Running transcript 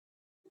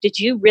did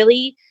you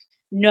really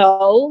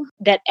know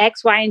that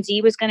X, Y, and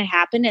Z was going to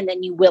happen? And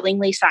then you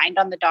willingly signed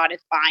on the dotted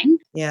line.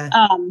 Yeah.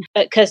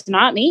 But because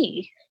not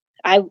me,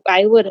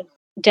 I would have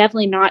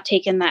definitely not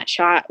taken that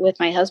shot with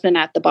my husband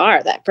at the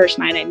bar that first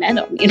night I met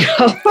him,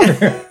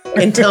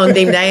 And toned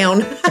him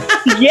down.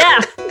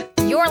 Yeah.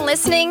 You're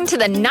listening to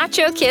the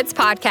Nacho Kids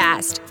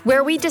podcast,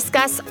 where we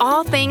discuss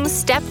all things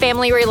step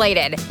family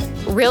related.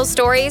 Real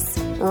stories,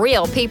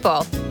 real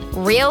people,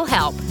 real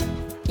help.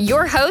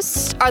 Your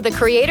hosts are the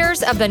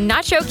creators of the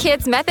Nacho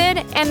Kids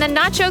Method and the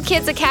Nacho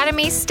Kids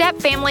Academy Step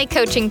Family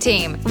Coaching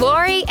Team,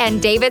 Lori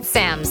and David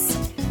Sims.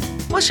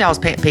 What's y'all's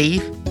pet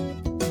peeve?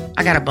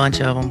 I got a bunch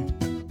of them.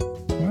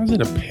 Why is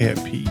it a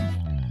pet peeve?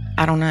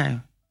 I don't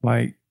know.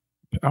 Like,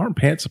 aren't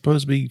pets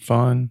supposed to be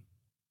fun?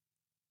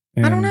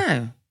 I don't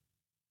know.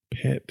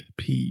 Pet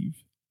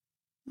peeve.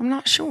 I'm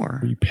not sure.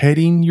 Are you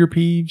petting your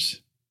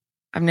peeves?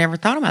 I've never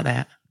thought about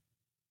that.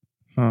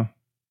 Huh.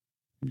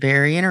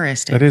 Very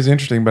interesting. That is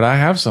interesting, but I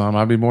have some.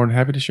 I'd be more than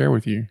happy to share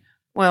with you.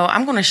 Well,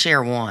 I'm going to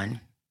share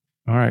one.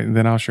 All right, and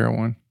then I'll share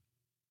one.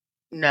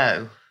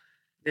 No,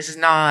 this is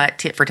not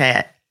tit for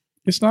tat.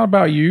 It's not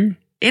about you.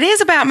 It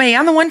is about me.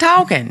 I'm the one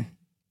talking.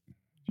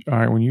 All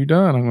right, when you're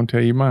done, I'm going to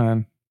tell you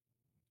mine.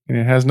 And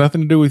it has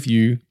nothing to do with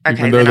you. Okay,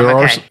 even then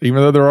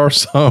though there are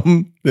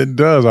some that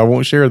does, I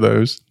won't share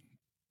those.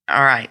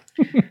 All right.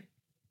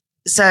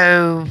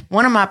 So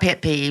one of my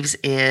pet peeves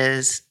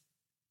is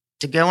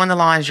to go in the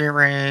laundry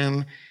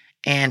room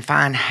and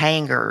find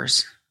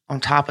hangers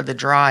on top of the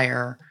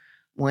dryer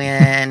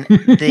when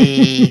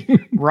the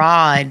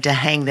rod to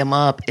hang them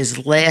up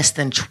is less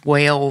than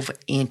 12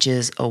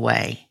 inches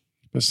away.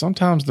 But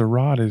sometimes the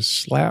rod is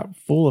slap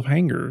full of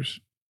hangers.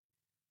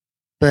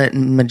 But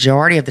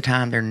majority of the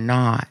time they're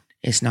not.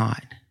 It's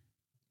not.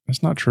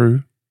 That's not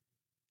true.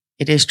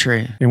 It is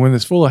true. And when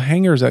it's full of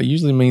hangers, that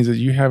usually means that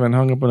you haven't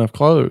hung up enough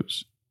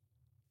clothes.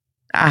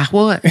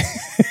 What?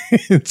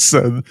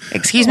 So,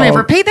 excuse me,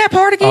 repeat that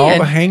part again. All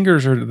the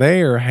hangers are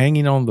there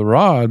hanging on the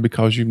rod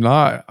because you've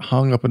not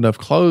hung up enough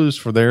clothes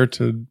for there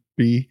to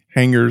be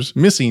hangers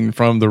missing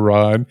from the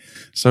rod,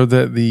 so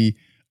that the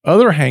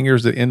other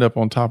hangers that end up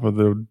on top of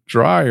the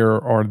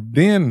dryer are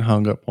then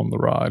hung up on the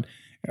rod.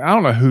 And I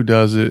don't know who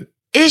does it.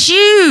 It's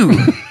you.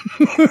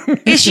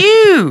 It's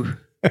you.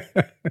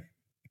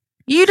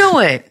 You do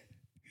it.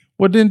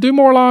 Well, then do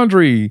more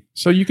laundry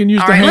so you can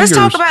use the hangers. Let's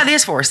talk about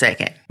this for a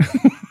second.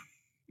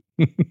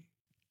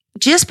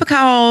 Just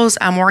because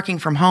I'm working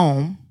from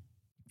home.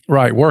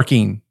 Right,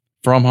 working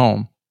from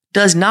home.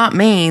 Does not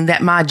mean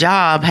that my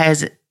job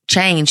has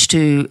changed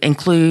to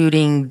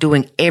including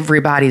doing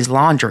everybody's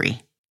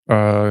laundry.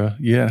 Yeah,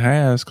 it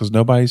has, because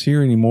nobody's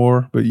here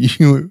anymore but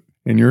you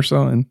and your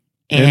son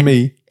and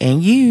me.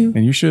 And you.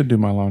 And you should do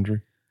my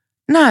laundry.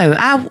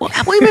 No,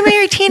 we've been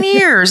married 10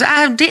 years.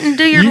 I didn't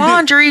do your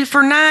laundry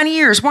for 9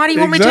 years. Why do you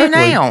want me to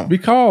now?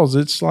 Because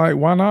it's like,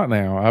 why not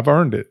now? I've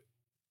earned it.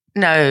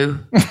 No.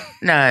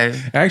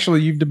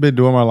 Actually, you've been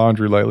doing my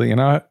laundry lately,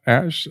 and I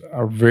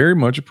very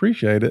much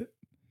appreciate it.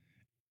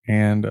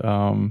 And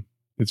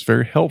it's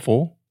very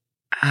helpful.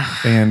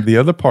 And the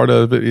other part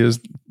of it is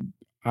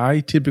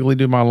I typically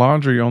do my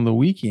laundry on the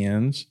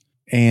weekends.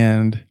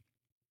 And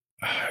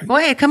go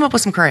ahead, come up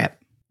with some crap.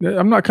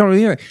 I'm not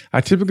coming in.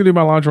 I typically do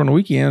my laundry on the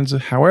weekends.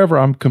 However,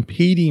 I'm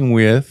competing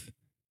with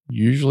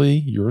usually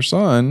your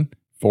son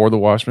for the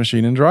wash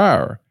machine and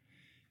dryer.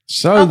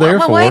 So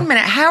therefore, wait a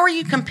minute. How are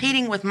you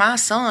competing with my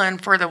son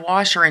for the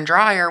washer and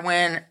dryer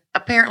when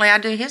apparently I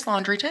do his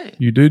laundry too?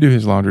 You do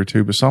his laundry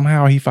too, but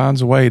somehow he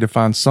finds a way to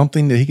find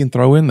something that he can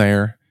throw in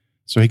there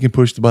so he can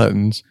push the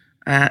buttons.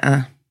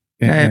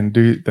 And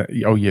do that.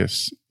 Oh,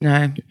 yes.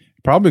 No.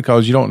 Probably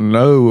because you don't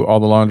know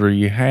all the laundry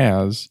he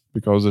has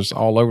because it's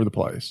all over the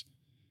place.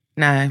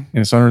 No. And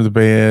it's under the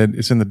bed.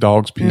 It's in the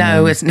dog's pen.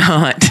 No, it's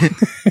not.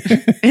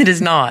 It is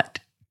not.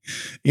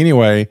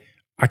 Anyway,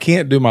 I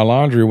can't do my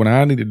laundry when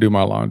I need to do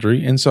my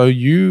laundry. And so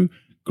you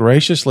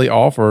graciously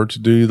offer to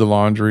do the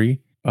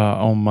laundry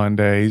on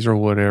Mondays or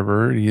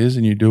whatever it is.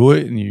 And you do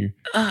it and you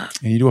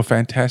do a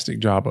fantastic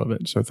job of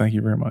it. So thank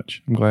you very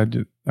much. I'm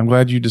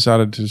glad you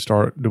decided to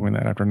start doing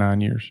that after 9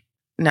 years.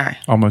 No.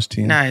 Almost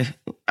 10. No.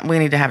 We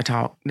need to have a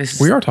talk.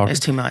 We are talking. It's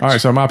too much. All right.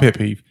 So my pet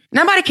peeve.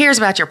 Nobody cares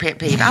about your pet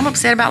peeve. I'm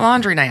upset about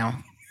laundry now.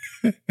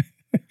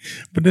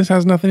 But this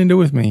has nothing to do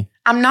with me.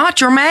 I'm not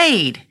your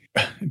maid.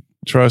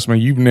 Trust me,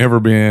 you've never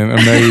been a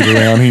maid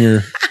around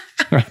here.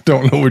 I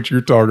don't know what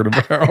you're talking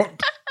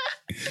about.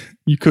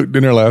 You cooked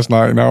dinner last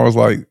night and I was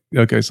like,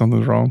 okay,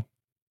 something's wrong.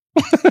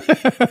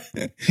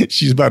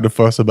 She's about to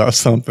fuss about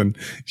something.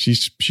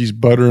 She's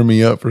buttering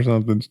me up for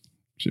something.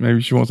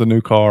 Maybe she wants a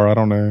new car. I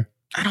don't know.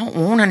 I don't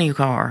want a new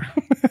car.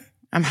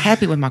 I'm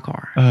happy with my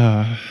car.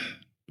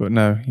 But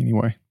no,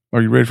 anyway.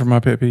 Are you ready for my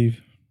pet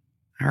peeve?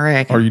 All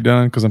right. Are you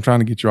done? Because I'm trying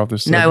to get you off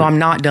this subject. No, I'm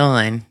not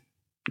done.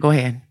 Go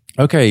ahead.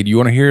 Okay. Do you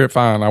want to hear it?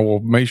 Fine. I will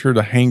make sure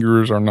the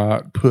hangers are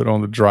not put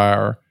on the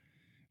dryer,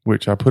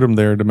 which I put them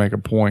there to make a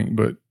point.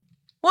 But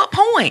what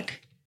point?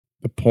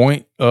 The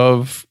point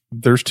of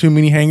there's too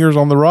many hangers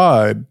on the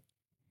rod.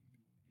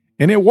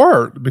 And it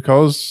worked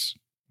because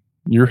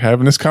you're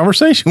having this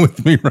conversation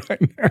with me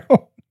right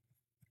now.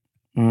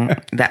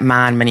 That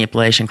mind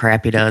manipulation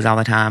crap he does all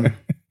the time.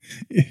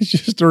 It's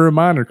just a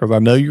reminder because I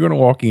know you're going to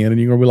walk in and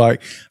you're going to be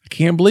like, I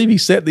can't believe he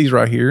set these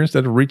right here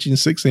instead of reaching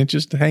 6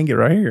 inches to hang it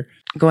right here.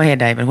 Go ahead,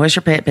 David. What's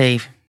your pet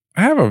peeve?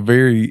 I have a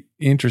very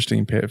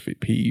interesting pet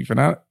peeve, and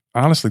I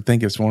honestly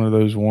think it's one of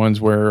those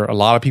ones where a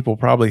lot of people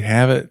probably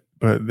have it,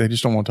 but they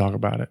just don't want to talk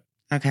about it.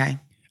 Okay.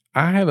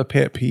 I have a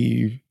pet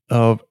peeve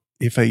of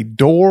if a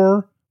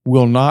door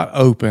will not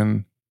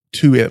open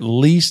to at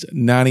least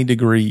 90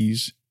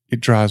 degrees,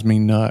 it drives me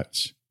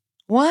nuts.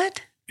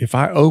 What? If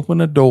I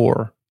open a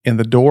door and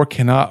the door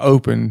cannot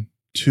open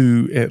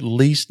to at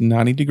least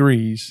 90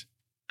 degrees,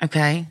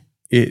 okay,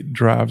 it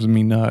drives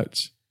me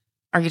nuts.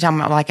 Are you talking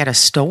about like at a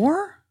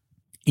store?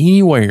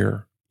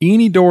 Anywhere,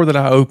 any door that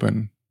I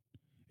open,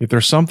 if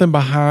there's something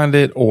behind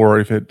it or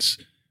if it's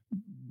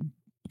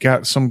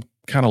got some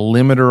kind of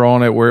limiter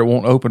on it where it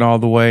won't open all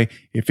the way,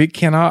 if it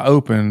cannot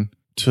open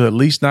to at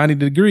least 90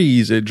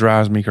 degrees, it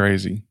drives me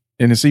crazy.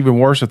 And it's even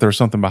worse if there's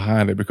something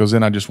behind it because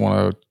then I just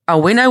want to. Oh,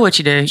 we know what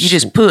you do. You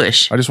just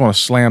push. I just want to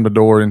slam the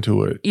door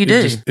into it. You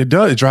do. It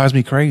does. It drives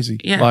me crazy.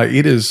 Yeah. Like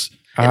it is.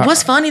 And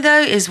what's funny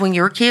though is when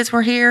your kids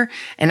were here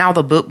and all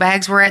the book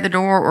bags were at the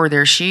door or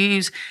their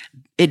shoes,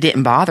 it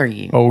didn't bother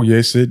you. Oh,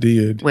 yes, it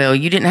did. Well,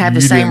 you didn't have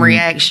the same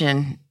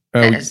reaction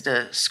as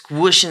the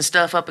squishing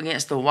stuff up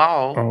against the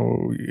wall.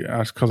 Oh,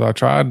 yeah. Because I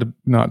tried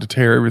not to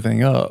tear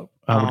everything up.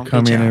 I would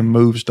come in and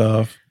move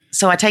stuff.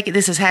 So I take it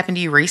this has happened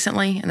to you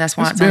recently, and that's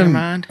why it's on your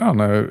mind? I don't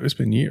know. It's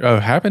been years. Oh,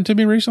 happened to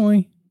me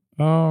recently?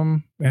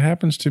 It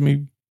happens to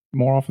me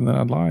more often than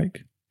I'd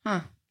like.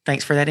 Huh.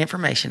 Thanks for that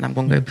information. I'm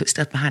going to go put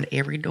stuff behind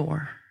every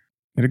door.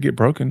 It'll get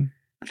broken.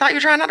 I thought you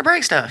were trying not to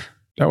break stuff.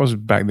 That was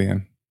back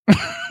then.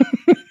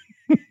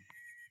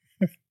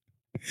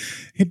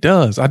 It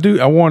does.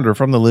 I wonder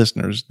from the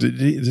listeners,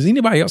 does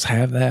anybody else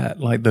have that?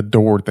 Like the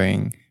door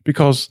thing?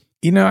 Because,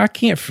 I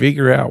can't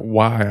figure out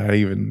why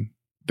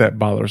that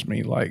bothers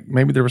me. Like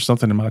maybe there was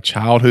something in my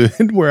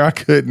childhood where I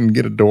couldn't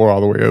get a door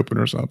all the way open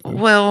or something.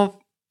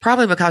 Well,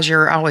 probably because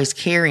you're always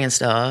carrying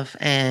stuff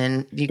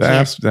and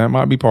that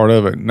might be part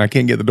of it. And I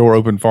can't get the door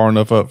open far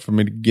enough up for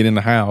me to get in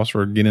the house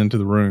or get into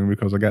the room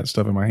because I got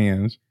stuff in my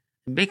hands.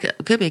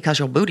 Could be because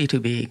your booty too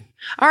big.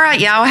 All right,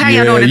 y'all. How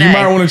y'all doing today? You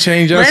might want to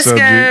change that subject.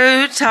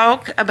 Let's go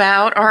talk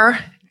about our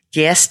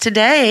guest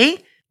today.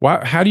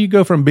 How do you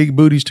go from big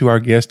booties to our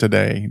guest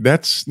today?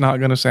 That's not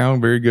going to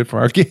sound very good for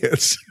our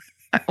guests.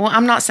 Well,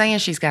 I'm not saying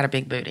she's got a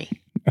big booty.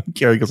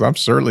 Okay, because I'm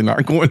certainly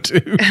not going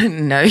to.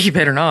 No, you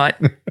better not.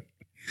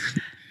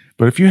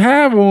 But if you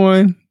have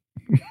one.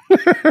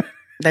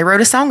 They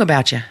wrote a song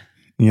about you.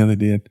 Yeah, they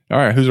did. All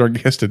right, who's our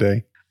guest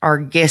today? Our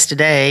guest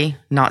today,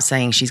 not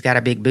saying she's got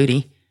a big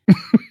booty.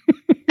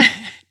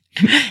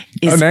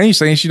 Now you're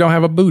saying she don't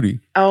have a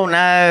booty. Oh,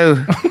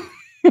 no.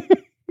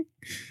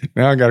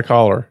 Now I got to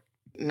call her.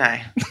 No.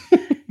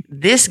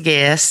 This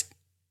guest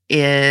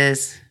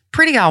is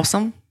pretty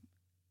awesome.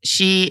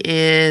 She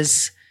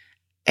is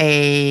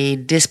a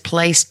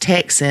displaced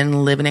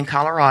Texan living in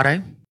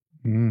Colorado.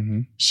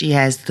 Mm-hmm. She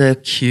has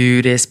the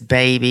cutest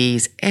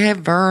babies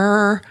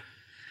ever.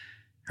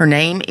 Her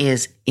name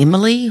is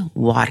Emili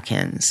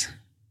Wadkins,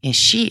 and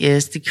she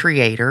is the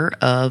creator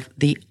of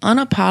the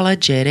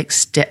Unapologetic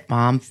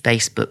Stepmom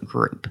Facebook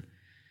group.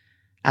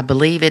 I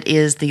believe it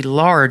is the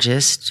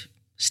largest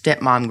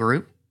stepmom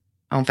group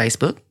on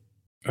Facebook.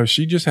 Oh,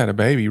 she just had a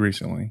baby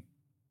recently.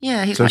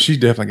 Yeah. So she's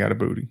definitely got a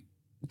booty.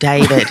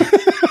 David.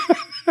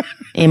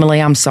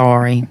 Emili, I'm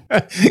sorry.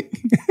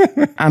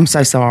 I'm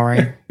so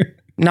sorry.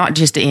 Not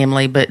just to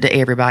Emili, but to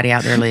everybody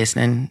out there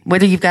listening.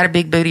 Whether you've got a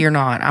big booty or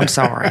not, I'm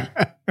sorry.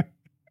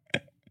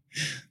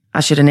 I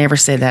should have never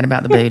said that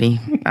about the booty.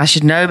 I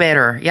should know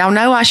better. Y'all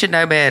know I should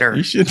know better.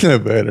 You should know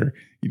better.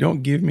 You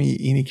don't give me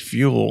any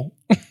fuel.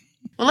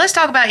 Well, let's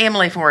talk about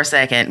Emili for a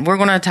second. We're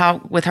going to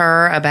talk with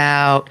her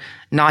about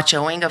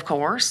nachoing, of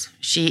course.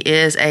 She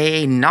is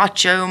a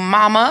nacho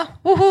mama.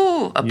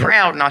 Woohoo!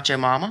 Proud nacho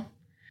mama.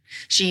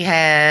 She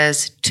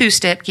has 2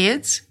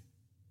 stepkids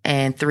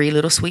and 3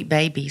 little sweet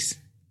babies.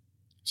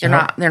 So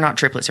they're not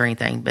triplets or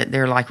anything, but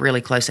they're like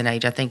really close in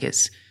age. I think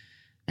it's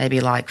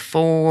maybe like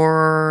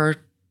 4,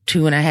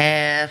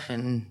 2.5,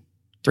 and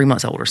 3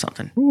 months old or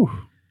something. Ooh.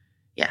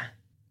 Yeah.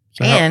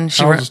 So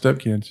how's the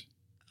stepkids?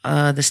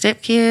 The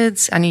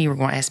stepkids, I knew you were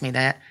going to ask me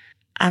that.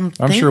 I'm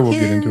sure we'll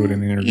get into it in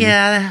the interview.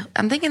 Yeah,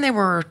 I'm thinking they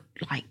were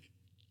like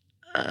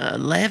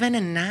 11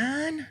 and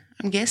 9,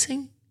 I'm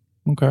guessing.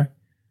 Okay.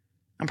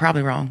 I'm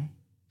probably wrong.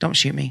 Don't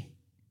shoot me.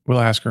 We'll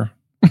ask her.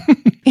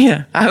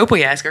 Yeah, I hope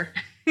we ask her.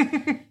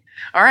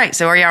 All right,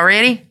 so are y'all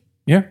ready?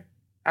 Yeah.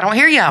 I don't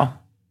hear y'all.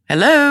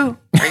 Hello?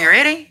 Are you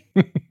ready?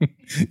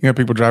 You got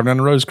people driving down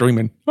the road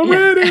screaming, I'm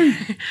ready.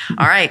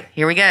 All right,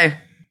 here we go.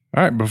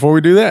 All right, before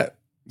we do that,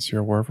 let's hear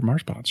a word from our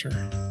sponsor.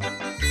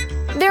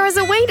 There is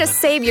a way to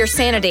save your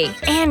sanity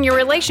and your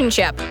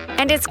relationship,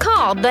 and it's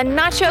called the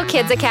Nacho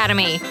Kids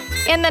Academy.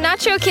 In the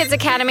Nacho Kids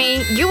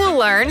Academy, you will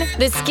learn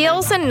the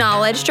skills and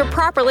knowledge to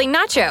properly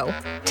nacho,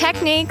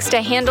 techniques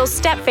to handle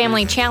step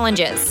family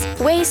challenges,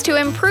 ways to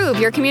improve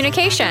your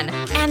communication,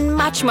 and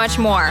much, much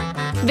more.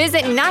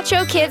 Visit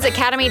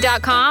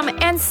NachoKidsAcademy.com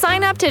and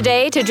sign up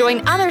today to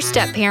join other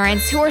step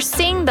parents who are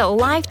seeing the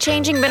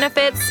life-changing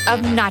benefits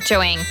of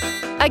nachoing.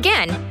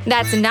 Again,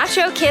 that's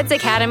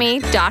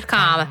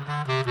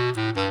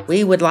NachoKidsAcademy.com.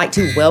 We would like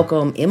to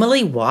welcome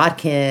Emili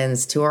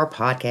Wadkins to our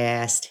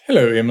podcast.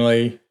 Hello,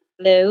 Emily.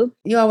 Hello.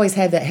 You always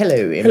have that hello,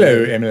 Emily.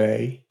 Hello,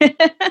 Emily.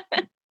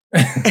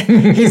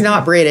 He's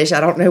not British.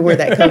 I don't know where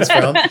that comes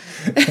from.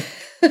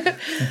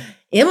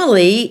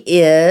 Emili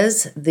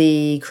is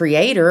the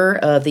creator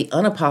of the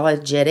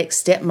Unapologetic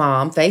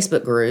Stepmom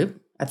Facebook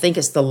group. I think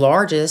it's the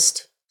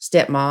largest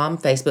stepmom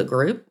Facebook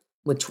group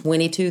with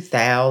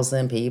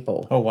 22,000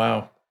 people. Oh,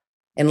 wow.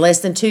 In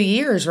less than 2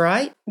 years,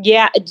 right?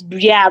 Yeah,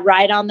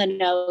 right on the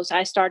nose.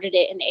 I started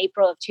it in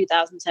April of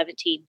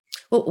 2017.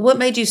 Well, what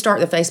made you start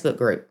the Facebook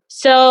group?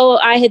 So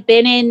I had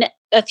been in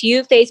a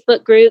few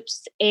Facebook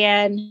groups,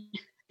 and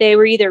they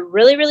were either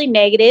really, really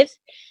negative,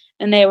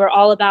 and they were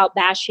all about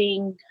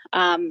bashing,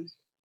 our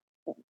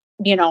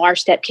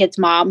stepkids'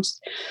 moms,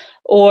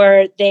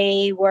 or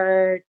they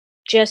were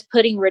just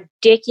putting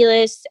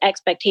ridiculous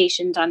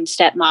expectations on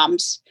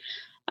stepmoms.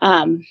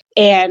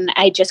 And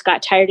I just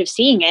got tired of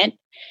seeing it.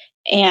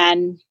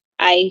 And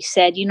I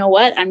said, you know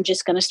what? I'm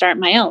just going to start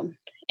my own.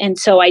 And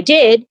so I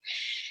did.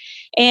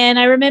 And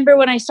I remember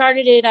when I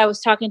started it, I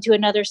was talking to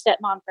another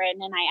stepmom friend,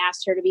 and I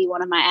asked her to be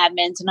one of my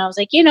admins. And I was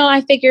like,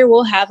 I figure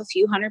we'll have a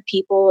few hundred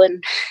people,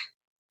 and,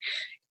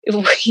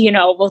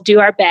 we'll do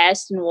our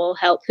best, and we'll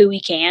help who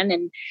we can.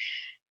 And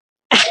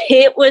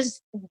it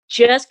was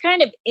just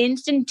kind of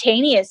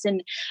instantaneous.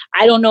 And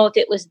I don't know if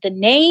it was the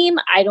name.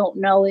 I don't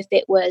know if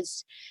it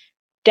was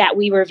that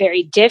we were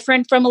very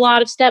different from a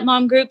lot of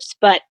stepmom groups,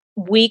 but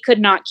we could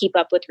not keep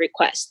up with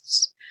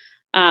requests.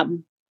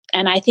 And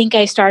I think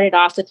I started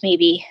off with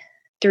maybe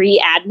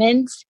 3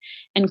 admins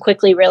and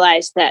quickly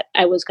realized that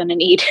I was going to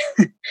need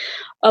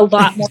a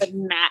lot more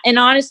than that. And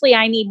honestly,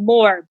 I need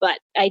more, but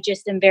I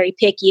just am very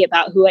picky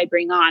about who I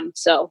bring on.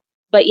 So,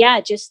 but yeah,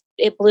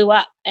 it blew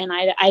up. And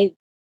I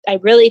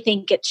really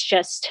think it's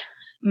just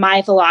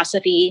my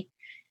philosophy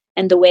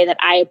and the way that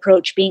I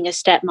approach being a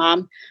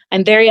stepmom.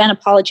 I'm very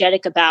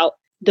unapologetic about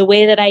the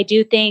way that I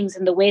do things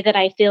and the way that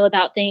I feel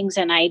about things.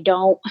 And I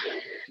don't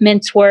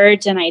mince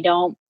words, and I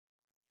don't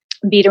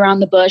beat around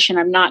the bush, and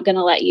I'm not going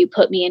to let you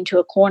put me into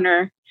a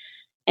corner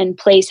and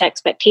place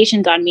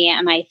expectations on me.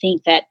 And I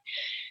think that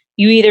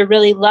you either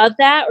really love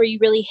that, or you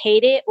really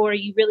hate it, or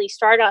you really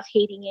start off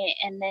hating it,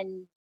 and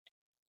then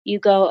you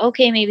go,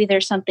 okay, maybe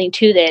there's something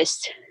to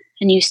this,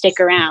 and you stick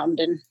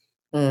around. And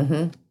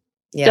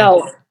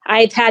so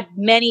I've had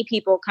many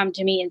people come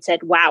to me and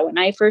said, wow, when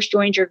I first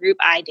joined your group,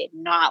 I did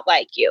not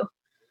like you.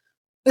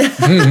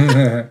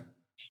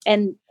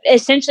 And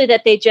essentially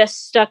that they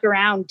just stuck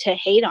around to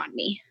hate on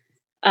me.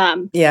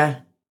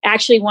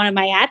 Actually, one of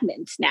my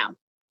admins now,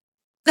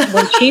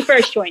 when she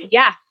first joined,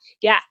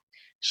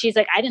 she's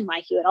like, I didn't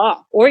like you at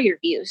all, or your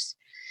views.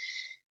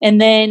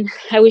 And then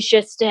I was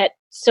just at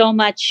so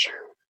much,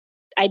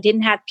 I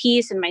didn't have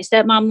peace in my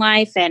stepmom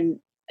life.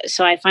 And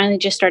so I finally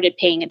just started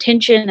paying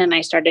attention, and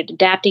I started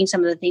adapting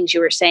some of the things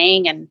you were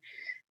saying, and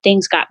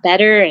things got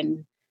better.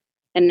 And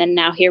then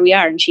now here we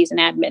are, and she's an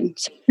admin.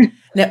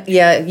 Now,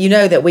 you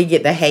know that we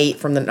get the hate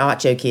from the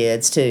Nacho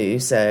Kids too.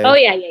 So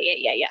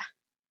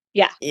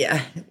Yeah.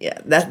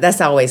 That's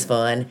always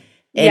fun.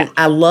 And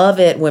I love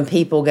it when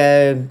people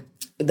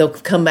they'll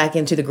come back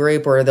into the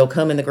group, or they'll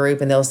come in the group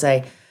and they'll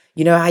say,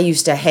 I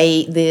used to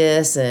hate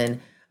this,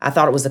 and I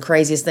thought it was the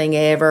craziest thing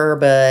ever,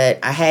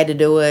 but I had to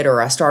do it, or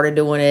I started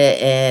doing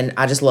it, and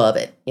I just love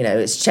it.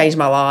 It's changed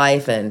my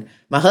life, and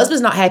my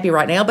husband's not happy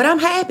right now, but I'm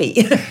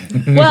happy.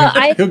 Well,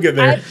 He'll get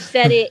there. I've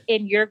said it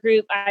in your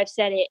group. I've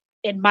said it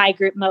in my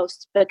group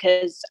most,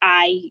 because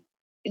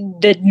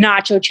the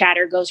nacho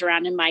chatter goes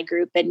around in my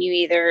group, and you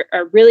either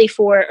are really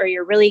for it, or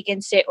you're really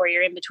against it, or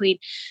you're in between.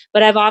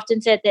 But I've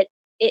often said that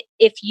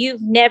if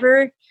you've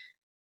never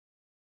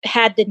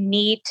had the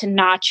need to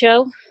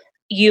nacho,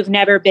 you've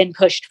never been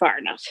pushed far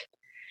enough.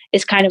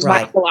 Is kind of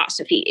my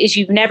philosophy. Is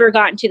you've never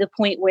gotten to the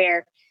point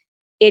where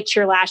it's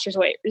your last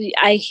resort.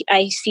 I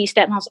see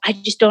stepmoms, I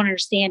just don't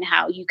understand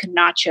how you can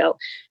nacho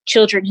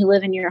children who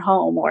live in your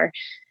home, or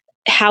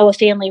how a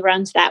family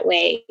runs that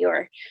way.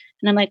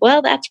 And I'm like,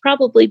 well, that's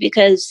probably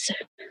because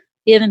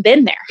you haven't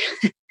been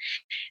there.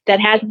 That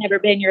has never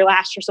been your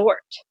last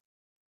resort.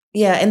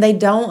 Yeah, and they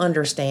don't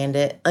understand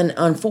it. And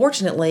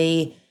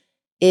unfortunately,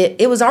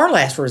 it was our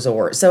last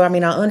resort. So, I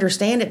mean, I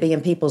understand it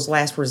being people's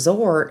last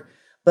resort,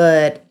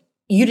 but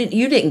you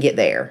didn't get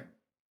there.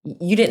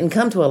 You didn't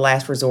come to a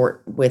last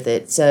resort with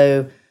it.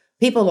 So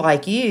people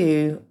like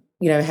you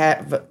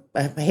have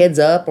a heads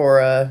up, or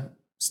a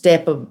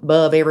step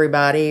above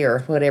everybody, or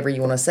whatever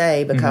you want to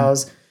say,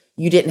 because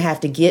you didn't have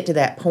to get to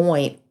that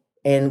point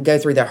and go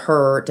through the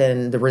hurt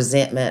and the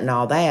resentment and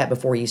all that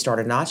before you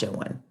started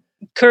nachoing.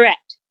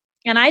 Correct.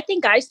 And I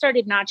think I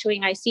started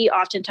nachoing. I see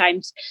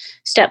oftentimes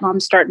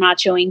stepmoms start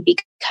nachoing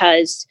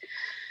because,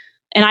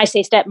 and I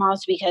say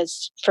stepmoms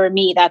because for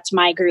me, that's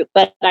my group,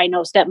 but I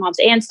know stepmoms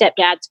and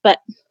stepdads, but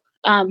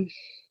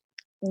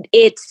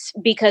it's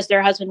because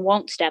their husband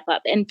won't step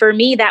up. And for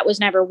me, that was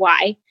never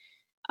why.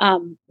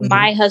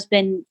 My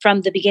husband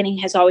from the beginning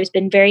has always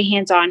been very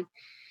hands-on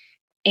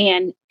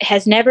and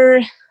has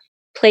never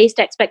placed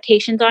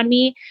expectations on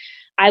me.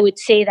 I would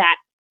say that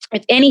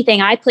if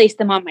anything, I placed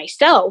them on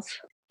myself,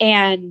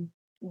 and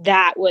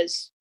that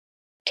was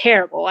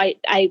terrible.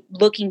 I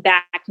looking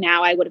back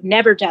now, I would have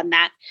never done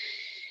that.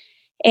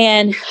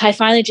 And I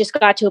finally just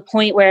got to a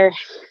point where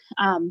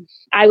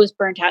I was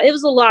burnt out. It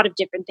was a lot of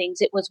different things.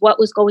 It was what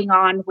was going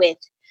on with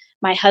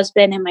my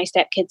husband and my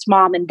stepkid's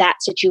mom, and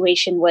that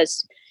situation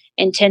was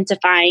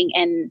intensifying,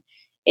 and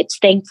it's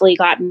thankfully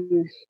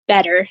gotten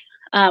better,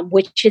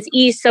 which has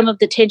eased some of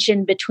the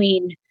tension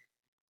between,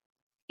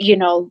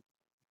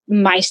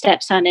 my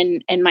stepson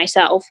and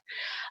myself.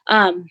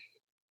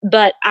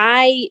 But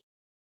I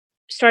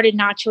started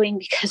nachoing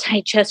because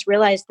I just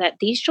realized that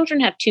these children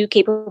have two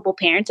capable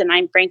parents, and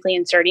I'm frankly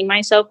inserting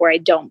myself where I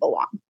don't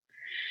belong.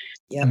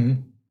 Yep.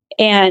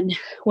 And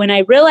when I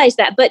realized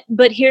that,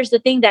 but here's the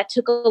thing, that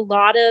took a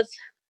lot of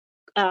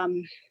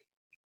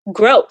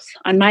growth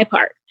on my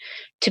part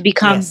to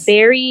become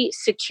very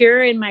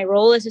secure in my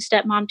role as a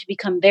stepmom, to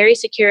become very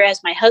secure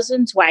as my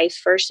husband's wife,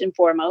 first and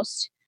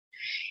foremost,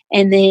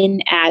 and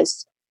then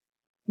as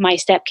my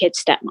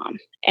stepkid's stepmom,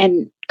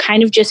 and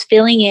kind of just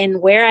filling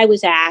in where I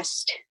was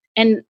asked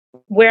and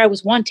where I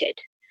was wanted,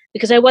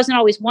 because I wasn't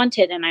always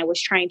wanted and I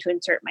was trying to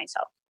insert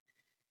myself.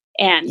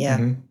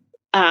 And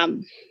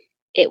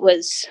it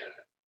was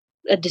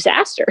a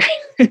disaster.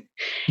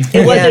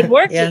 It wasn't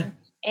working. Yeah.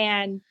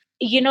 And,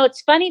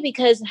 it's funny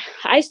because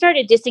I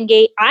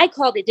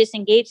called it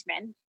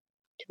disengagement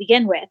to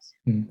begin with.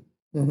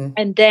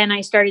 And then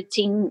I started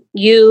seeing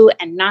you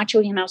and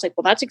nachoing, and I was like,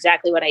 well, that's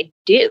exactly what I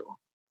do.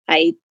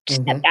 I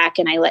step back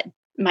and I let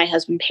my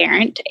husband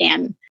parent.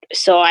 And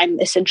so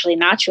I'm essentially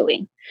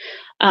nachoing.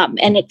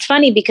 And it's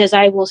funny because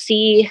I will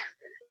see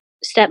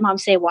stepmoms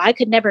say, well, I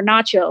could never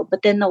nacho,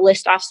 but then they'll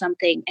list off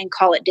something and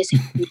call it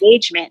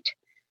disengagement.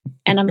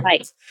 And I'm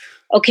like,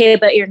 okay,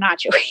 but you're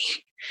nachoing.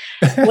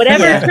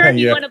 Whatever term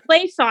you want to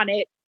place on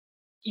it,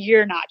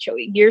 you're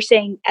nachoing. You're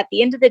saying at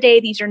the end of the day,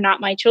 these are not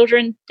my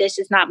children. This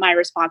is not my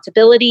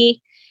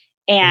responsibility.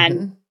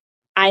 And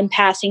I'm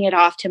passing it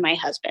off to my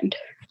husband.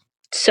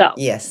 So,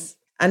 yes,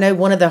 I know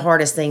one of the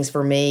hardest things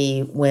for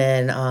me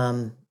when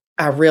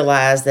I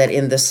realized that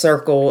in the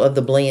circle of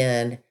the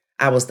blend,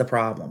 I was the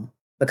problem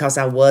because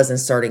I was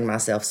inserting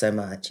myself so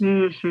much.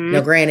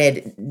 Now,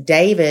 granted,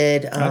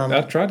 David,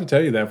 I tried to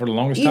tell you that for the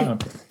longest time.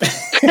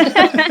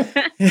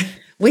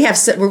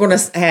 We're going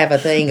to have a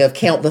thing of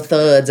count the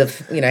thuds of,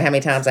 how many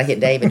times I hit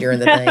David during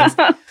the things.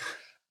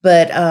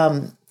 But,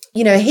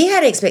 he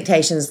had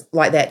expectations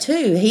like that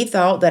too. He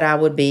thought that I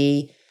would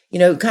be,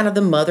 kind of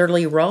the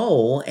motherly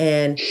role.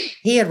 And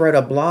he had wrote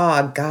a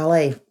blog,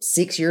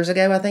 6 years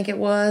ago, I think it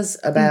was,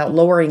 about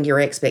lowering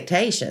your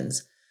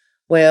expectations.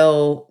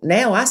 Well,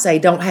 now I say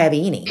don't have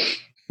any.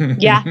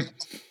 Yeah.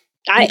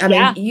 I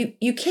mean,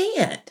 you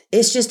can't.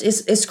 It's just,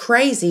 it's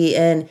crazy.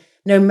 And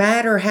no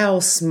matter how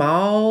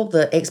small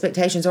the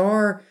expectations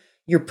are,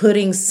 you're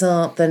putting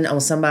something on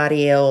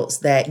somebody else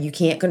that you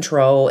can't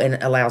control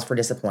and allows for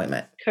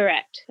disappointment.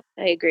 Correct.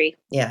 I agree.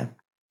 Yeah.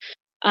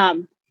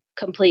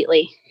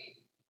 Completely.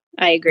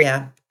 I agree.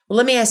 Yeah. Well,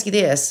 let me ask you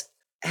this.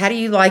 How do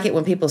you like it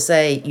when people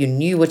say you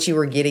knew what you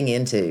were getting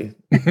into?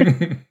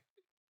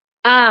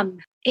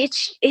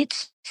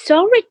 It's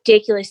so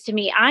ridiculous to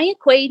me. I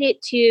equate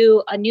it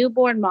to a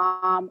newborn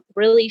mom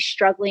really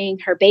struggling.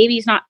 Her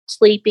baby's not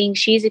sleeping.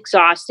 She's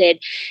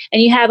exhausted.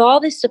 And you have all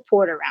this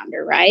support around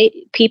her, right?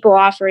 People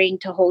offering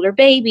to hold her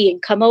baby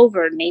and come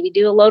over and maybe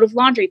do a load of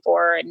laundry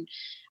for her. And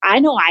I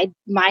know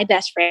my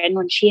best friend,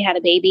 when she had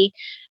a baby,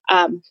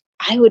 I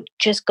would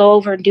just go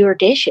over and do her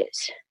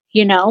dishes,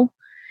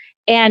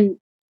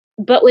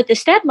 but with the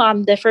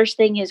stepmom, the first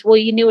thing is, well,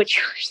 you knew what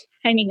you were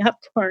signing up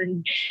for.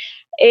 And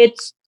it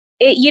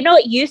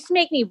used to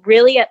make me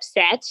really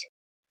upset.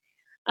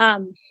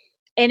 And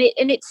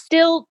it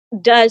still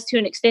does to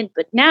an extent,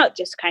 but now it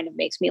just kind of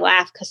makes me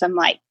laugh because I'm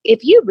like,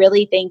 if you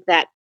really think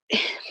that,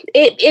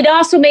 it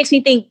also makes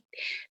me think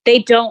they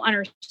don't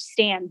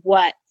understand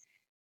what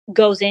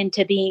goes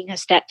into being a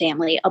step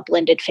family, a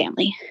blended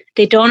family.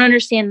 They don't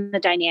understand the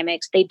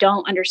dynamics. They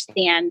don't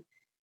understand.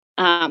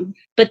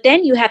 But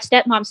then you have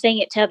stepmoms saying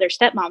it to other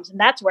stepmoms, and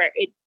that's where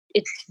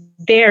it's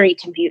very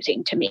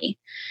confusing to me.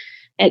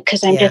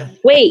 Because I'm just,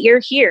 wait, you're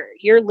here,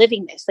 you're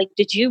living this. Like,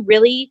 did you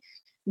really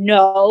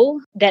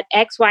know that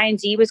X, Y, and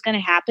Z was going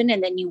to happen?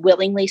 And then you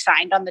willingly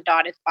signed on the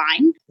dotted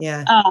line?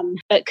 Yeah.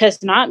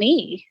 Because not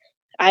me.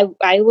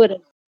 I would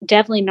have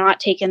definitely not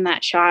taken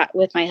that shot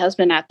with my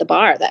husband at the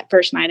bar that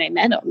first night I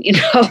met him,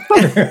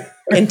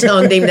 and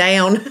tongued him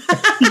down.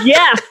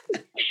 Yeah.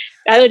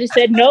 I would have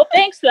said, no,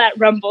 thanks to that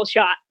rumble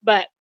shot.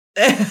 But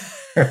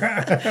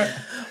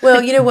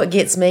well, what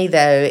gets me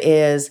though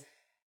is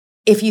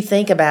if you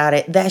think about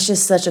it, that's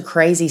just such a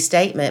crazy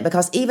statement,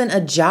 because even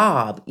a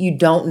job, you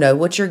don't know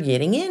what you're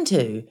getting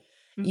into.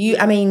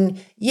 I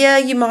mean, yeah,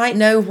 you might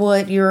know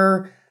what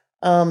your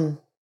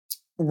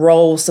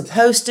role's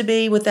supposed to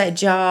be with that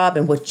job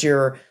and what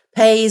your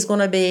pay is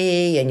going to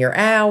be and your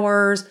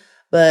hours,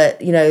 but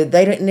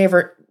they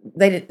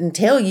didn't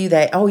tell you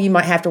that, oh, you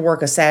might have to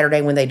work a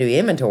Saturday when they do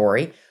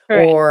inventory,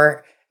 Correct.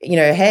 or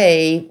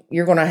hey,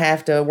 you're going to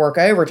have to work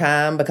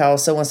overtime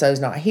because so-and-so's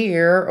not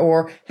here,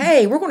 or,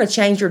 hey, we're going to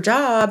change your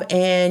job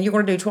and you're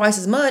going to do twice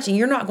as much and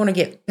you're not going to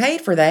get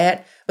paid for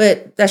that,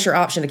 but that's your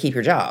option to keep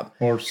your job.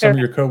 Or some of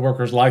your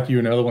coworkers like you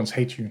and other ones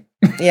hate you.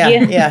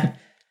 Yeah.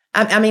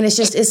 I mean,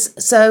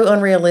 it's so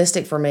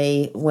unrealistic for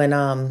me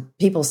when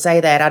people say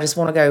that. I just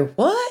want to go,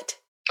 what?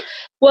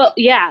 Well,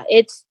 yeah,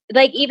 it's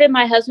like even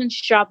my husband's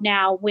job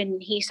now, when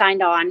he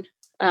signed on,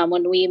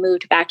 when we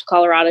moved back to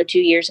Colorado 2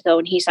 years ago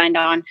and he signed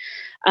on,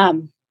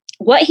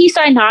 what he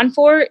signed on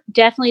for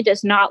definitely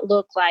does not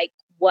look like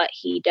what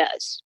he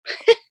does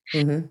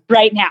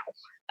right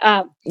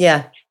now.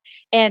 Yeah.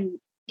 And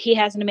he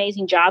has an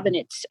amazing job and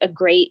it's a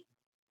great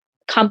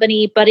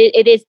company, but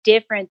it is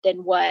different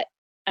than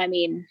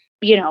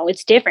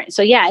it's different.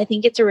 So yeah, I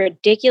think it's a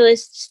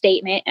ridiculous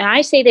statement. And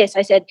I say this,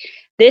 I said,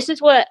 this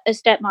is what a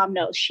stepmom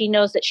knows. She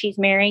knows that she's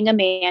marrying a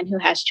man who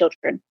has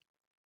children.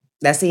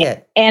 That's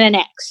it. And an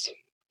ex.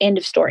 End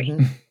of story.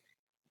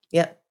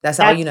 Yep. That's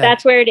all you know.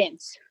 That's where it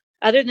ends.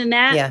 Other than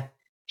that, yeah,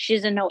 she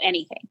doesn't know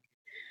anything.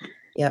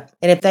 Yep.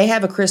 And if they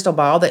have a crystal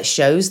ball that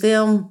shows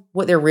them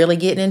what they're really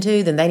getting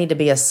into, then they need to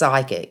be a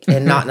psychic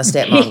and not in a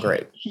stepmom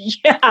group.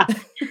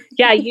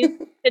 Yeah,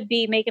 you could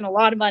be making a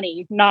lot of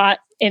money, not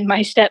in my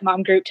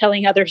stepmom group,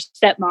 telling other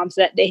stepmoms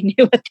that they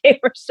knew what they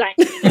were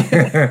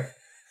signing.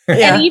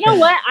 And you know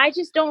what? I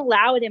just don't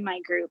allow it in my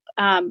group.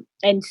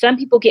 And some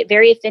people get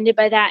very offended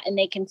by that and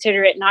they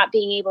consider it not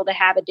being able to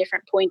have a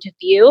different point of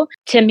view.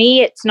 To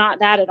me, it's not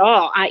that at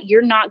all.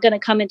 You're not going to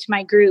come into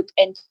my group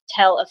and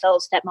tell a fellow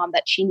stepmom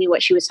that she knew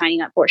what she was signing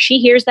up for. She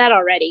hears that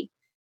already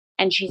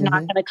and she's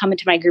not going to come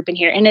into my group and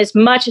hear. And as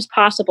much as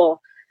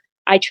possible,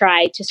 I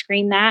try to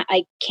screen that.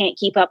 I can't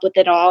keep up with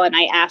it all. And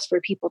I ask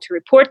for people to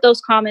report those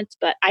comments,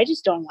 but I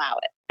just don't allow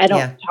it. I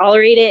don't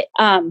tolerate it.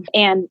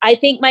 And I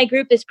think my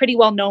group is pretty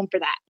well known for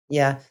that.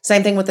 Yeah.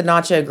 Same thing with the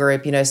nacho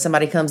group.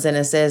 Somebody comes in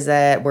and says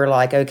that, we're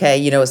like, okay,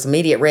 it's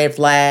immediate red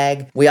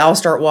flag. We all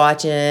start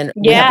watching.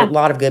 We have a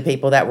lot of good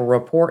people that will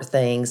report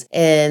things.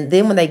 And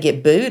then when they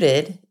get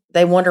booted,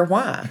 they wonder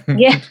why.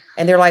 Yeah.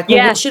 And they're like,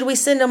 well, should we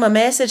send them a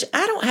message?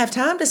 I don't have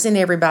time to send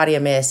everybody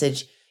a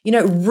message.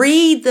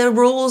 Read the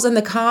rules and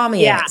the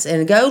comments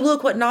and go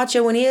look what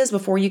nachoing is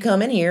before you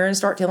come in here and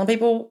start telling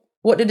people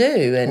what to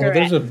do. And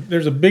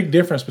there's a big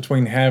difference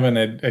between having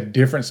a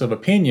difference of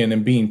opinion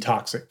and being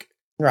toxic.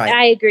 Right.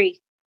 I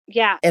agree.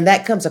 Yeah. And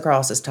that comes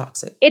across as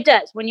toxic. It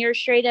does. When you're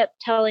straight up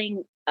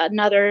telling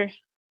another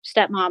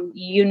stepmom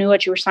you knew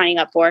what you were signing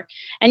up for,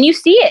 and you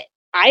see it.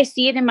 I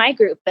see it in my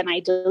group and I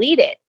delete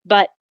it.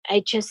 But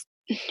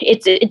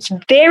it's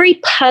very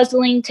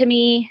puzzling to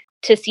me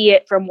to see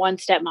it from one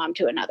stepmom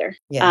to another.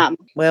 Yeah.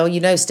 Well,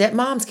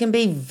 stepmoms can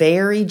be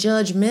very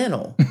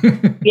judgmental.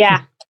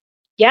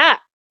 Yeah.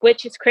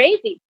 Which is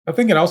crazy. I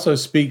think it also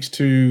speaks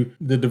to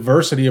the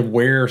diversity of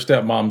where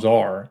stepmoms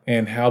are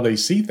and how they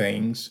see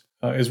things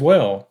as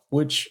well,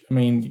 which,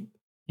 you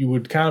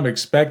would kind of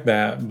expect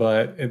that,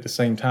 but at the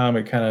same time,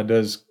 it kind of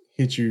does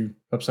hit you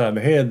upside the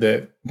head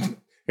that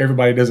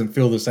everybody doesn't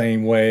feel the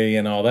same way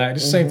and all that.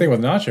 Just the same thing with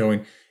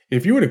nachoing.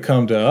 If you would have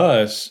come to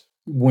us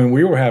when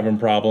we were having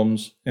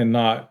problems and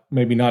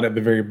maybe not at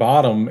the very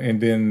bottom and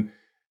then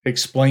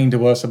explain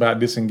to us about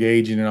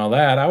disengaging and all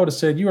that, I would have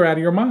said, you are out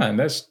of your mind.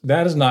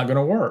 That is not going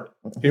to work.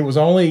 It was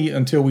only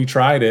until we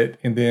tried it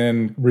and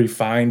then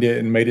refined it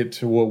and made it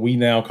to what we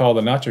now call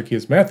the Nacho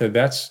Kids method.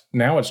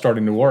 Now it's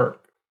starting to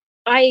work.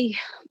 I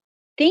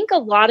think a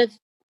lot of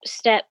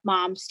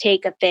stepmoms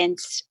take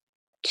offense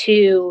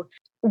to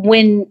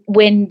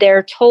when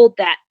they're told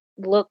that,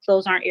 look,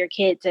 those aren't your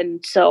kids.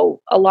 And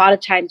so a lot of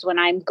times when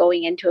I'm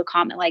going into a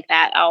comment like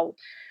that, I'll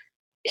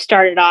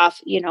start it off,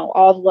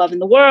 all the love in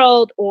the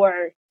world,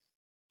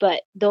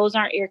 but those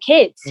aren't your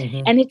kids.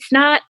 And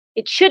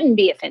it shouldn't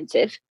be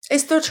offensive.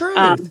 It's the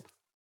truth.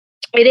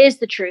 It is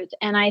the truth.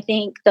 And I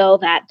think though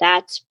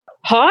that's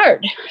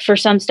hard for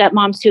some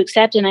stepmoms to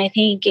accept. And I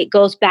think it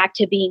goes back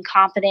to being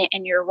confident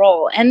in your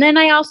role. And then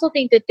I also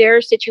think that there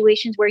are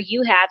situations where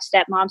you have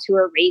stepmoms who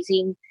are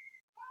raising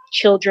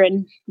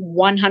children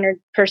 100%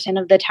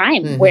 of the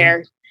time,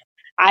 where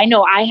I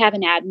know I have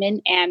an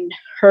admin and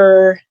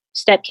her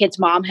stepkid's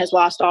mom has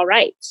lost all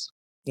rights.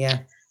 Yeah.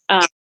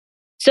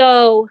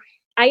 So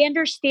I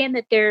understand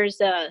that there's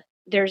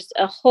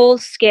a whole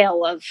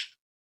scale of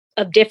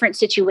different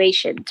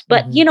situations,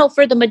 but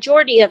for the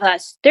majority of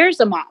us, there's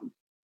a mom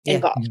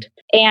involved.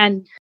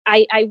 And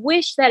I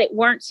wish that it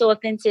weren't so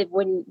offensive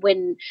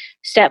when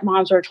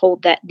stepmoms are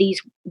told that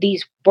these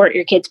weren't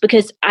your kids,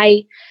 because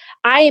I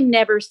am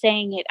never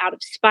saying it out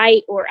of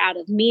spite or out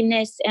of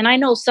meanness. And I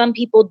know some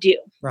people do.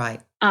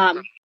 Right.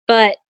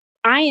 But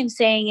I am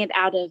saying it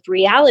out of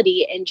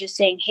reality and just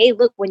saying, hey,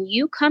 look, when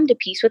you come to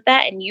peace with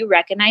that and you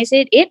recognize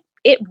it,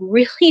 it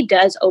really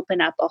does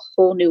open up a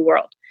whole new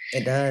world.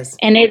 It does.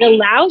 And it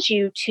allows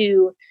you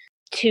to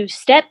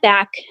step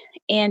back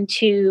and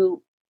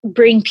to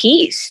bring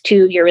peace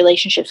to your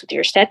relationships with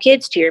your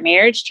stepkids, to your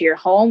marriage, to your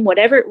home,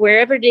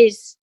 wherever it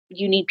is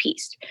you need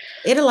peace.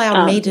 It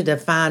allowed me to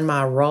define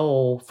my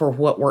role for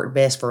what worked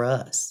best for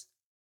us.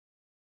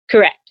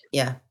 Correct.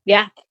 Yeah.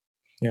 Yeah.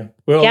 Yeah.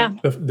 Well, Yeah.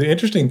 The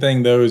interesting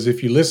thing, though, is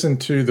if you listen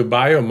to the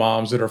bio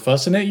moms that are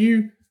fussing at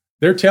you,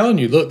 they're telling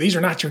you, look, these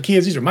are not your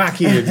kids. These are my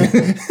kids.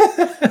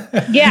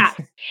 Yeah.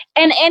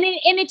 And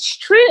it's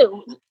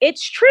true.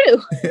 It's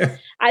true. Yeah.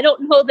 I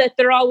don't know that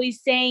they're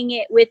always saying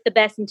it with the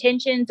best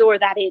intentions or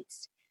that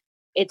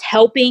it's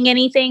helping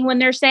anything when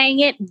they're saying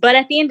it. But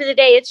at the end of the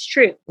day, it's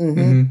true.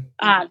 Mm-hmm.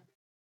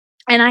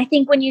 And I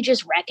think when you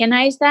just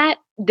recognize that,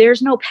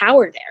 there's no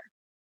power there.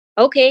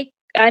 Okay.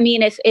 I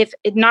mean, if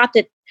not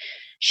that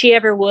she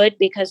ever would,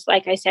 because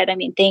like I said, I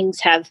mean, things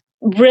have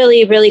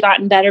really, really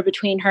gotten better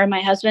between her and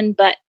my husband.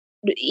 But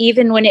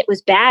even when it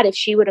was bad, if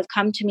she would have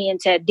come to me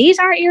and said, these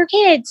aren't your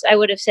kids, I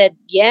would have said,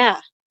 yeah,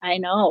 I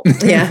know.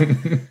 Yeah.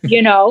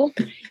 You know,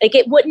 like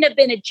it wouldn't have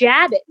been a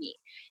jab at me.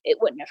 It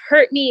wouldn't have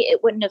hurt me.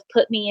 It wouldn't have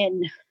put me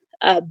in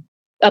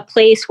a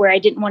place where I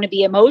didn't want to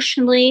be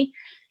emotionally.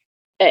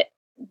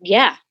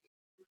 Yeah.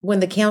 When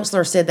the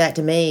counselor said that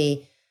to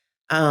me,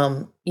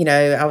 I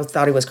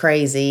thought he was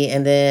crazy.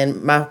 And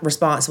then my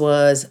response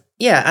was,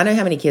 yeah, I know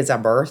how many kids I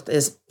birthed.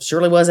 It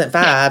surely wasn't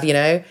 5,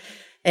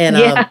 and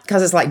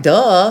because it's like,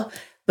 duh.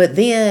 But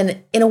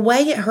then in a way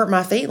it hurt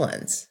my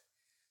feelings.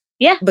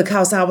 Yeah.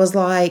 Because I was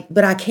like,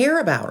 but I care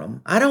about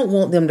them. I don't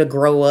want them to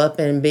grow up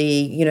and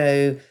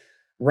be,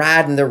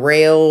 riding the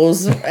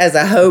rails as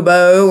a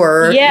hobo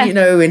or,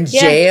 in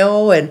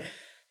jail.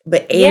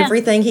 But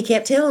everything he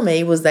kept telling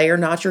me was they are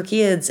not your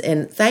kids.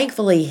 And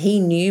thankfully he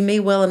knew me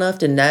well enough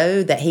to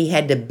know that he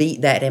had to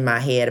beat that in my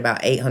head about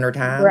 800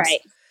 times.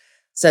 Right.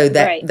 So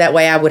that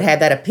way I would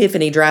have that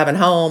epiphany driving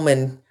home.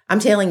 And I'm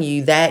telling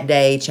you, that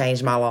day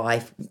changed my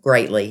life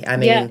greatly. I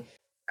mean,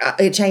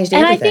 it changed everything.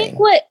 And I think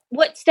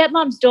what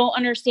stepmoms don't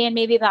understand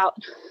maybe about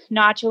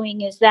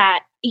nachoing is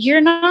that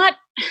you're not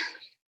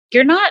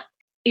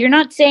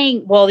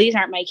saying, well, these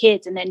aren't my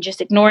kids, and then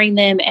just ignoring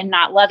them and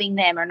not loving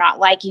them or not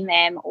liking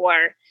them,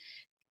 or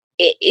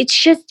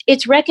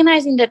it's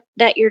recognizing that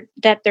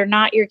they're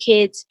not your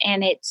kids,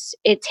 and it's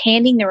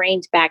handing the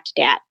reins back to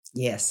dad.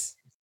 Yes.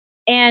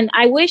 And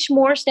I wish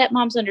more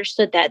stepmoms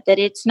understood that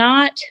it's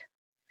not,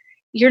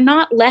 you're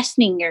not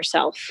lessening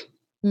yourself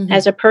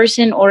as a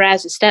person or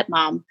as a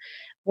stepmom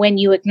when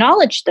you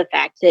acknowledge the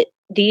fact that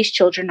these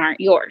children aren't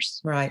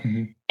yours. Right.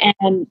 Mm-hmm.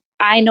 And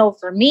I know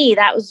for me,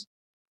 that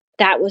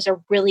was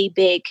a really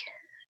big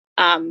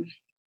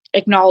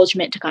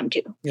acknowledgement to come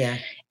to. Yeah.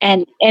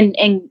 And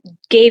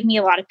gave me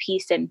a lot of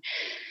peace. And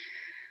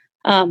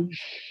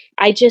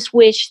I just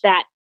wish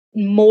that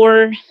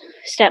more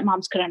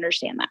stepmoms could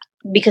understand that,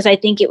 because I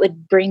think it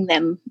would bring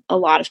them a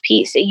lot of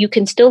peace. You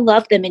can still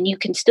love them and you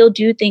can still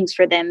do things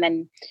for them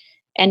and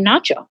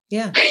nacho.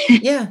 Yeah.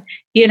 Yeah.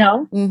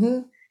 Mm-hmm.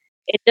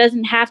 It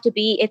doesn't have to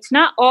be, it's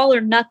not all or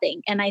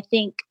nothing. And I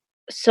think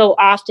so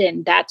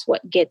often that's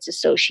what gets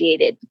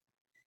associated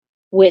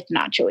with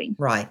nachoing.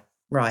 Right.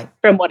 Right.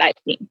 From what I've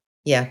seen.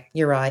 Yeah,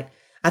 you're right.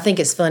 I think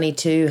it's funny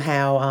too,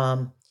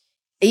 how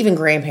even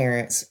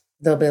grandparents,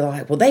 they'll be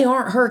like, well, they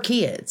aren't her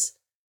kids.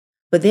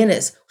 But then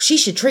she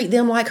should treat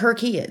them like her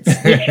kids.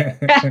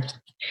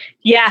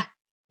 Yeah.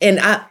 And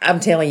I'm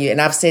telling you,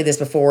 and I've said this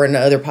before in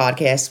other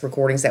podcast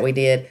recordings that we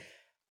did,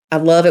 I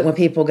love it when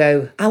people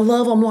go, I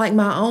love them like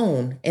my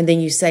own. And then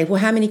you say, well,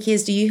 how many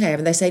kids do you have?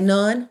 And they say,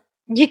 none.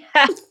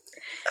 Yeah.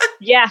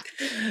 Yeah.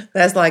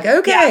 That's like,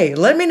 okay,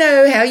 let me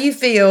know how you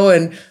feel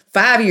in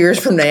 5 years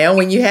from now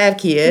when you have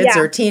kids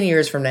or 10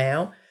 years from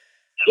now.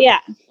 Yeah.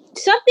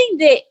 Something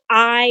that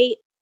I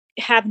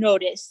have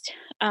noticed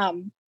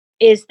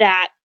is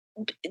that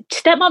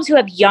stepmoms who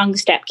have young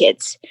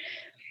stepkids,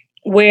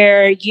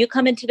 where you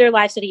come into their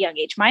lives at a young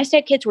age. My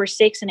stepkids were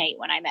 6 and 8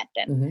 when I met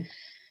them. Mm-hmm.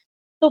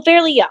 So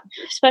fairly young,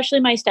 especially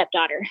my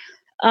stepdaughter.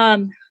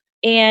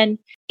 And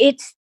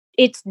it's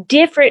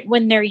different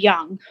when they're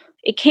young.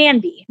 It can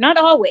be, not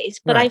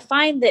always, but right. I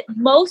find that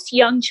most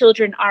young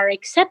children are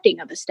accepting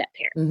of a step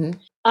parent.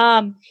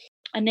 Mm-hmm.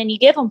 And then you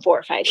give them 4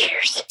 or 5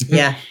 years.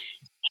 Yeah.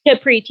 To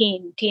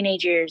preteen,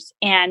 teenage years,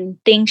 and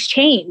things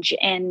change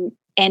and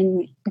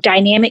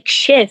dynamics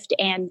shift,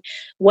 and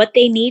what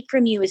they need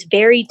from you is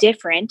very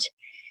different.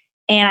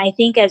 And I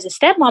think as a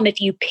stepmom,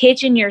 if you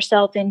pigeonhole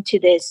yourself into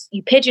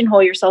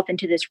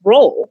this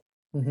role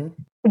mm-hmm.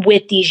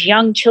 with these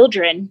young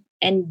children,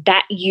 and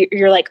that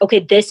you're like, okay,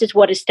 this is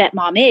what a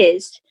stepmom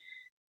is.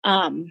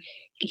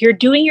 You're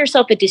doing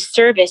yourself a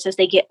disservice as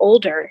they get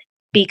older,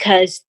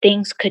 because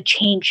things could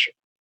change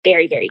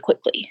very, very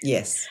quickly.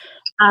 Yes.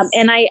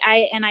 And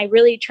I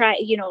really try,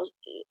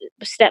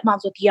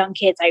 stepmoms with young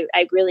kids,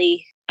 I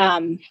really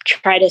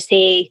try to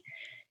say,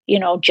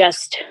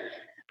 just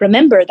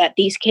remember that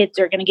these kids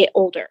are going to get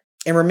older.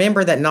 And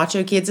remember that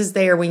Nacho Kids is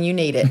there when you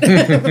need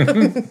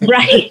it.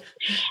 Right.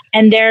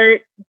 And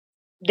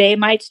they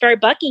might start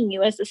bucking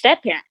you as a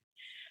step parent.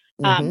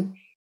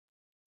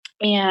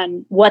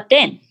 And what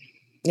then?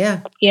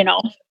 Yeah. You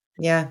know?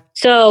 Yeah.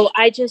 So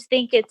I just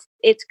think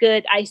it's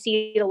good. I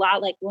see it a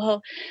lot like,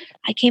 well,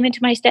 I came into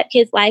my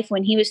stepkid's life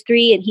when he was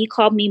 3 and he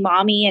called me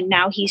mommy, and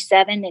now he's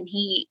 7 and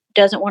he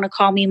doesn't want to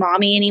call me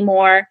mommy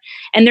anymore.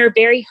 And they're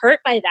very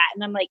hurt by that.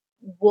 And I'm like,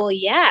 well,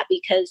 yeah,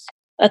 because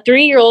a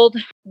 3-year-old,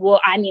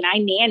 I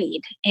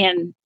nannied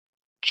and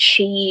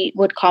she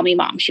would call me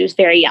mom. She was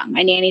very young.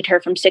 I nannied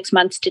her from 6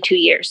 months to 2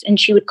 years, and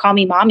she would call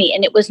me mommy.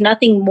 And it was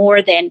nothing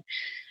more than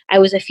I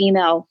was a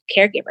female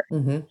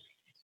caregiver.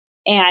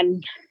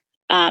 And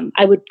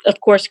I would, of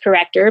course,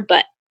 correct her.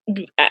 But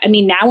I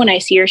mean, now when I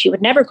see her, she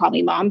would never call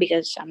me mom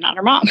because I'm not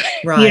her mom,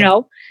 right. You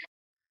know?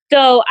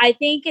 So I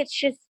think it's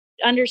just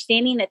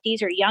understanding that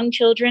these are young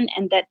children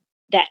and that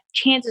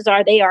chances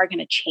are they are going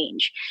to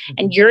change,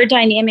 and your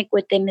dynamic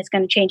with them is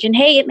going to change. And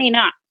hey, it may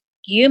not.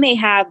 You may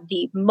have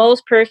the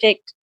most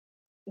perfect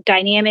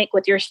dynamic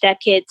with your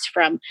stepkids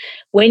from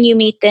when you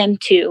meet them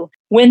to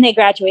when they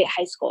graduate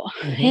high school.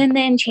 And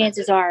then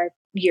chances are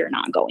you're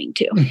not going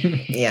to.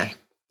 Yeah.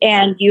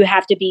 And you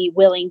have to be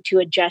willing to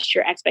adjust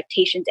your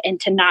expectations and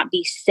to not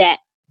be set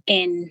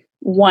in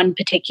one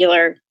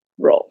particular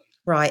role.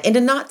 Right. And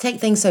to not take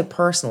things so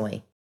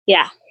personally.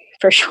 Yeah,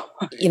 for sure.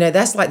 You know,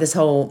 that's like the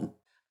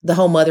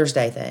whole Mother's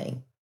Day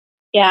thing.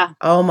 Yeah.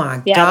 Oh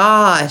my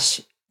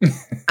gosh.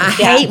 I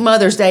hate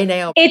Mother's Day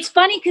now. It's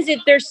funny because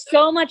there's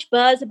so much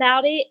buzz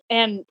about it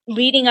and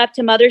leading up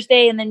to Mother's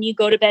Day, and then you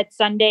go to bed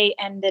Sunday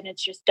and then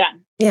it's just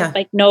done. Yeah.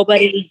 Like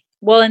nobody,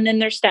 and then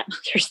there's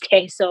Stepmother's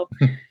Day. So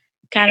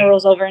kind of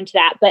rolls over into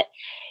that. But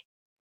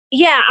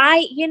yeah,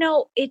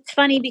 it's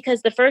funny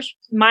because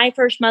my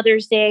first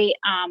Mother's Day,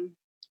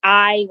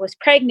 I was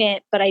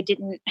pregnant, but I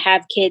didn't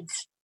have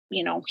kids,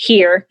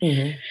 here.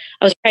 I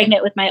was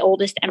pregnant with my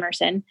oldest,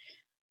 Emerson.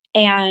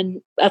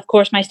 And of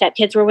course, my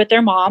stepkids were with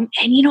their mom.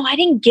 And, I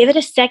didn't give it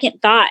a second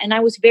thought. And I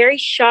was very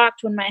shocked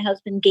when my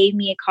husband gave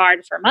me a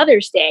card for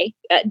Mother's Day,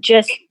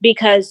 just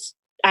because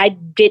I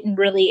didn't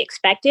really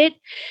expect it.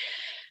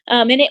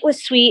 And it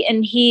was sweet.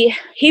 And he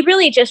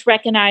really just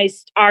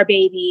recognized our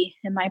baby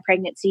and my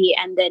pregnancy,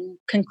 and then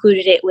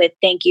concluded it with,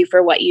 thank you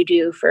for what you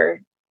do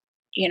for,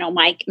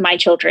 my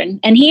children.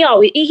 And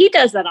he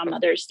does that on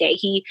Mother's Day.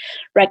 He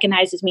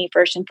recognizes me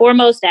first and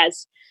foremost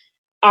as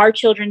our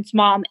children's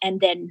mom,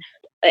 and then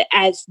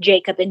as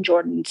Jacob and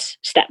Jordan's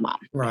stepmom.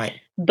 Right.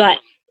 But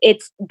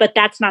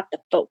that's not the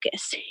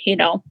focus,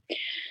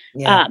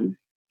 Yeah.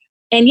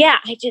 And yeah,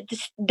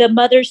 the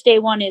Mother's Day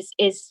one is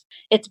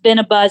it's been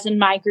a buzz in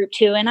my group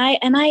too. And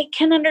I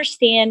can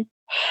understand,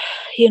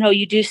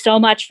 you do so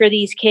much for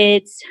these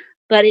kids,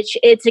 but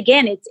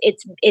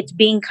it's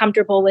being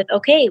comfortable with,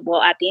 okay,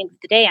 well, at the end of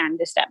the day, I'm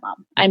the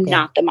stepmom. I'm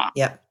not the mom.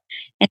 Yeah.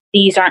 And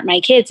these aren't my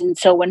kids. And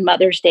so when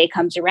Mother's Day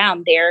comes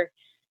around, they're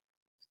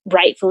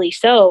rightfully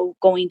so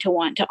going to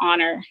want to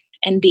honor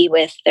and be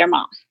with their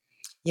mom.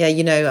 Yeah.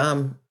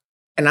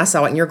 And I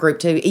saw it in your group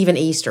too, even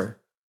Easter.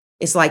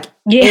 It's like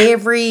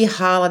every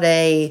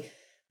holiday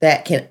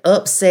that can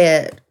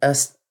upset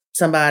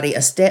somebody, a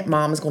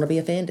stepmom is going to be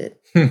offended.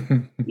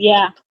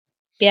 Yeah.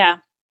 Yeah.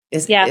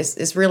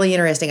 It's really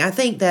interesting. I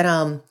think that,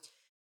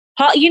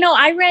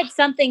 I read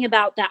something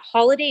about that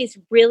holidays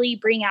really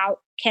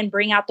can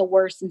bring out the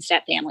worst in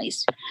step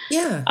families.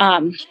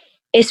 Yeah.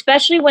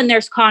 Especially when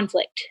there's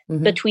conflict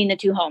between the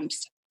two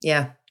homes.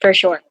 Yeah. For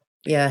sure.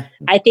 Yeah.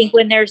 I think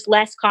when there's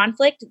less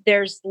conflict,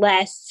 there's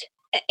less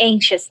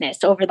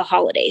anxiousness over the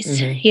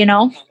holidays,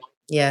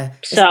 Yeah.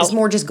 So it's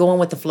more just going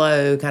with the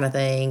flow kind of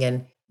thing.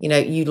 And,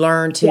 you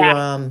learn to,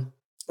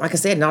 like I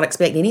said, not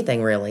expect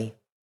anything really.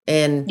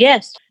 And,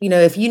 yes,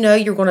 if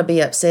you're going to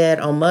be upset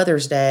on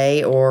Mother's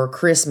Day or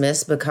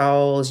Christmas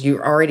because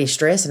you're already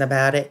stressing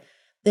about it,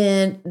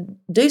 then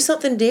do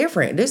something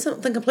different. Do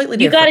something completely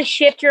different. You got to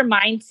shift your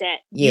mindset.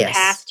 Yes.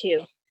 You have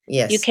to.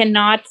 Yes. You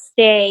cannot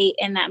stay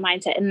in that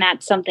mindset. And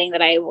that's something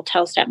that I will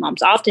tell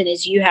stepmoms often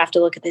is you have to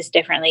look at this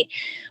differently,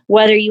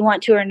 whether you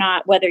want to or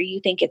not, whether you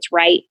think it's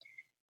right.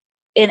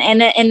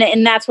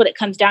 And that's what it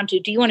comes down to.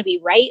 Do you want to be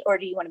right or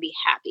do you want to be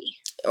happy?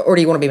 Or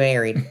do you want to be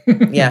married?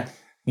 Yeah.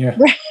 Yeah.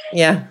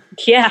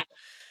 Yeah.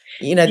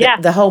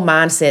 Yeah. The whole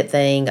mindset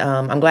thing,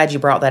 I'm glad you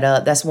brought that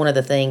up. That's one of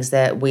the things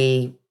that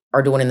we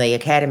are doing in the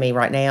academy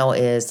right now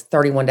is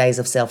 31 days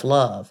of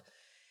self-love.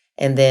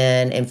 And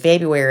then in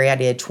February, I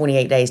did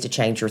 28 days to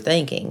change your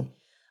thinking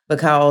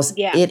because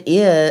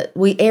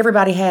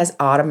everybody has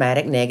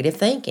automatic negative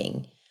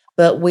thinking,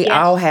 but we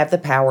all have the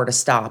power to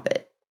stop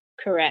it.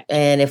 Correct.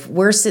 And if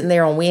we're sitting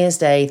there on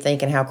Wednesday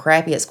thinking how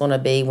crappy it's going to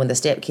be when the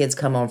stepkids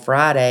come on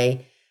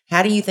Friday,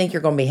 how do you think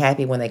you're going to be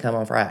happy when they come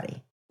on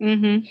Friday?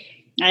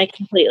 Mm-hmm. I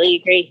completely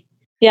agree.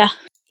 Yeah.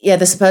 Yeah.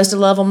 They're supposed to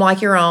love them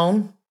like your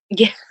own.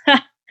 Yeah.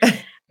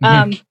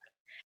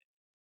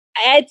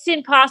 It's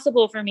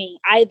impossible for me.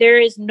 There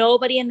is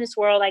nobody in this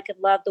world I could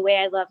love the way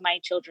I love my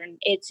children.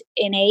 It's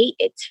innate.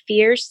 It's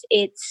fierce.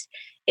 It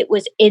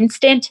was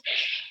instant.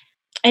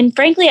 And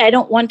frankly, I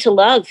don't want to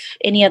love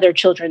any other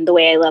children the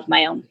way I love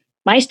my own.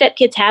 My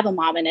stepkids have a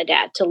mom and a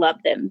dad to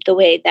love them the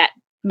way that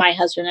my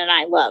husband and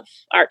I love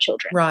our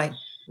children. Right.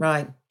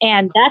 Right.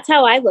 And that's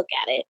how I look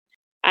at it.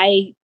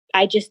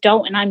 I just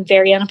don't, and I'm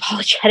very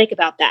unapologetic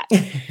about that.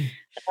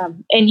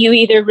 And you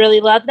either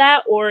really love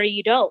that or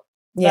you don't.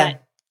 Yeah.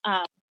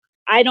 But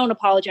I don't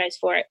apologize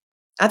for it.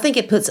 I think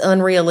it puts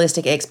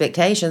unrealistic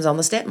expectations on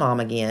the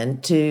stepmom again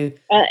to.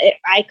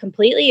 I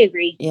completely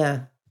agree.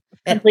 Yeah.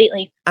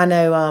 Completely. I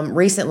know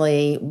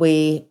recently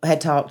we had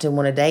talked to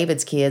one of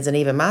David's kids and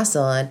even my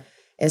son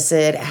and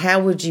said, how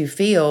would you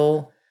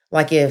feel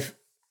like if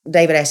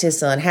David asked his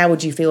son, how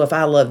would you feel if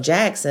I loved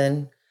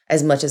Jackson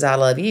as much as I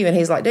love you? And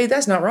he's like, dude,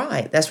 that's not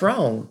right. That's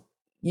wrong.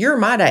 You're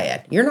my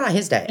dad. You're not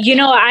his dad. You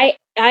know, I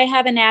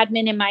have an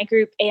admin in my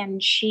group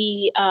and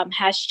she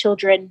has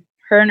children.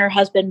 Her and her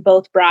husband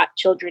both brought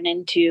children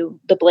into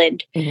the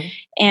blend. Mm-hmm.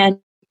 And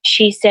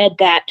she said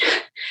that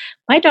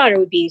my daughter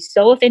would be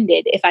so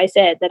offended if I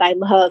said that I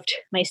loved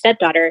my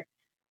stepdaughter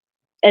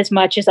as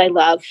much as I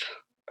love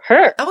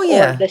her. Oh,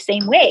 yeah. Or the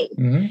same way.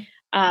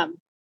 Mm-hmm.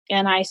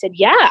 And I said,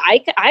 yeah,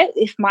 I,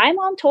 if my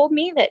mom told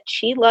me that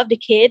she loved a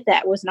kid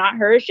that was not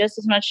hers just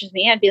as much as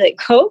me, I'd be like,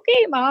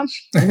 okay, mom.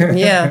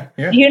 Yeah.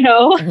 You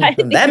know,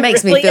 that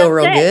makes really me feel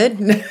upset.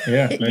 Real good.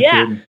 Yeah.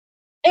 Yeah.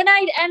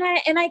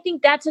 And I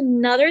think that's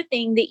another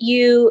thing that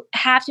you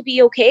have to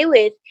be okay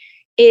with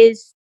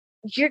is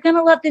you're going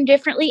to love them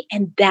differently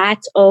and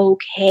that's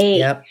okay.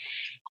 Yep.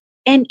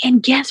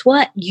 And guess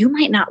what? You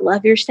might not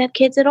love your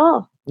stepkids at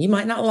all. You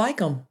might not like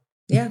them.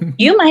 Yeah.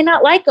 You might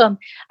not like them.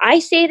 I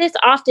say this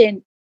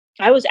often.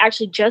 I was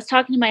actually just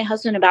talking to my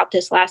husband about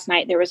this last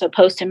night. There was a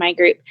post in my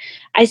group.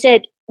 I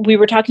said, we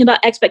were talking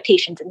about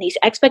expectations and these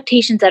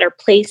expectations that are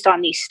placed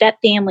on these step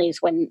families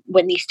when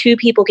these two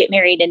people get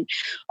married and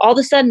all of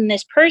a sudden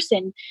this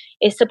person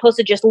is supposed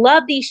to just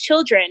love these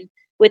children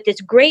with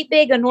this great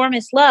big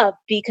enormous love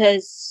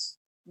because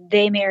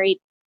they married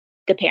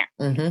the parent.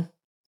 Mm-hmm.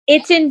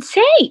 It's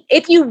insane.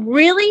 If you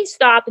really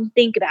stop and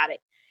think about it,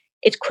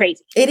 it's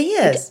crazy. It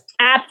is. It's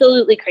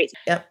absolutely crazy.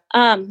 Yep.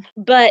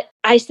 But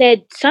I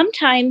said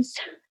sometimes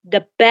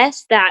the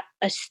best that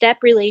a step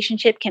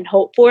relationship can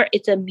hope for,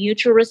 it's a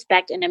mutual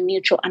respect and a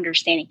mutual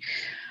understanding.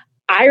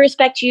 I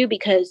respect you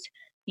because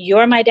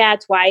you're my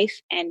dad's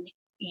wife and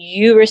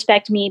you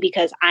respect me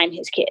because I'm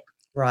his kid.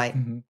 Right.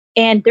 Mm-hmm.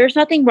 And there's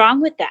nothing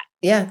wrong with that.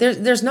 Yeah,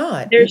 there's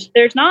not.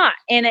 There's not.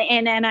 And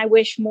I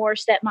wish more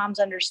stepmoms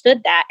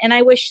understood that. And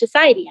I wish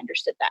society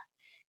understood that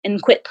and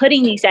quit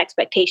putting these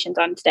expectations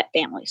on step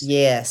families.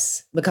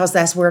 Yes, because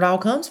that's where it all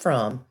comes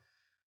from.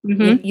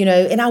 Mm-hmm. You know,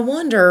 and I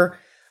wonder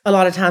a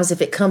lot of times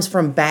if it comes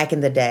from back in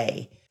the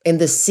day, in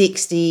the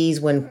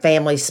 60s when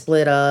families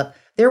split up,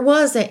 there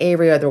wasn't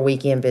every other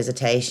weekend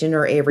visitation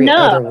or every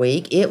other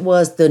week. It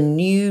was the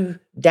new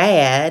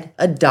dad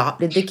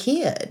adopted the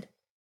kid.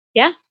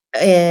 Yeah.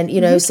 And, you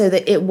know, so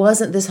that it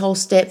wasn't this whole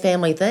step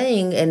family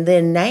thing. And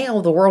then now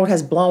the world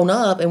has blown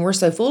up and we're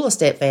so full of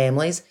step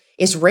families.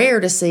 It's rare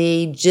to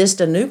see just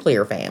a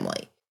nuclear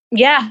family.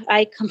 Yeah,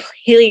 I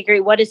completely agree.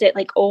 What is it?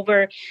 Like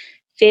over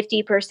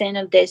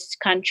 50% of this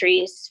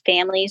country's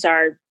families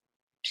are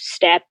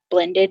step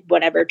blended,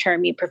 whatever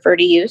term you prefer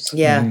to use.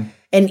 Yeah. Mm-hmm.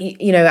 And,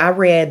 you know, I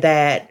read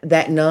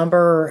that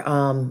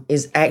number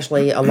is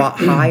actually a lot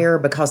higher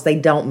because they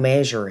don't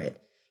measure it.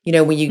 You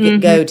know, when you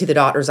go to the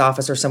doctor's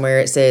office or somewhere,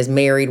 it says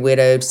married,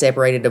 widowed,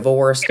 separated,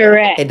 divorced.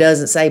 Correct. It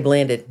doesn't say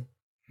blended.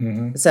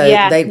 Mm-hmm. So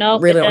they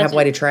really don't have a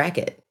way to track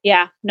it.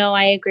 Yeah, no,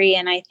 I agree.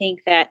 And I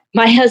think that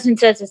my husband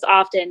says this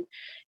often,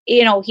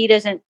 you know, he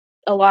doesn't,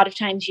 a lot of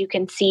times you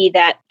can see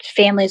that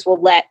families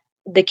will let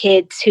the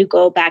kids who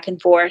go back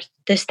and forth,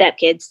 the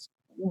stepkids,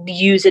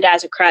 use it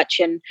as a crutch.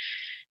 And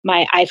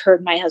I've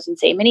heard my husband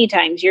say many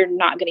times, you're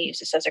not going to use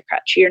this as a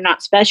crutch. You're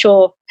not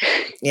special.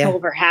 Yeah.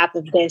 Over half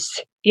of this,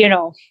 you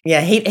know.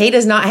 Yeah, he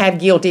does not have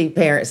guilty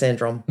parent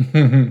syndrome.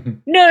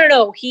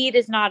 No, he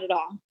does not at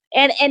all.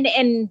 And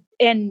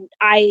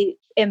I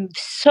am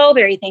so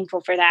very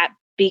thankful for that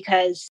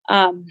because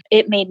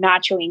it made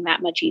nachoing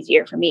that much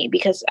easier for me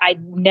because I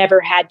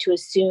never had to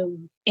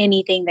assume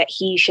anything that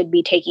he should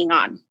be taking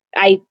on.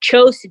 I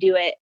chose to do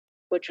it,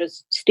 which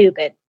was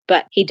stupid,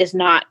 but he does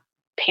not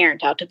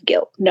parent out of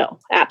guilt. No,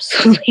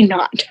 absolutely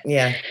not.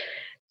 Yeah.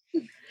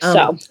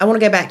 So I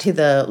want to go back to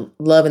the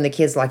loving the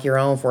kids like your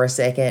own for a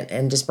second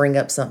and just bring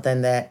up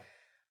something that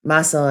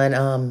my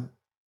son,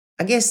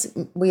 I guess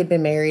we had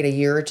been married a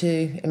year or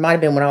two. It might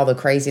have been when all the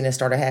craziness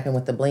started happening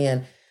with the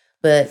blend,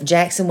 but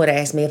Jackson would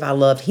ask me if I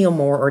loved him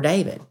more or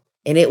David.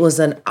 And it was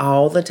an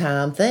all the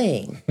time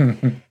thing.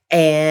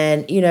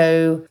 And, you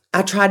know,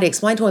 I tried to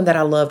explain to him that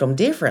I loved him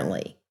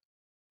differently.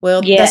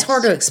 Well, That's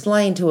hard to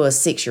explain to a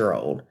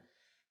 6-year-old.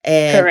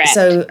 And Correct.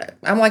 So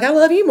I'm like, I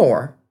love you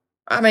more.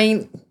 I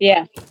mean,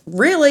 yeah,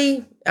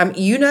 really,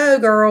 you know,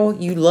 girl,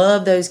 you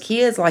love those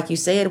kids, like you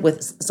said,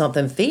 with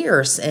something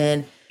fierce.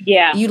 And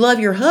you love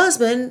your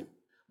husband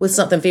with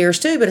something fierce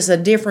too, but it's a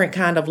different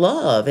kind of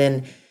love.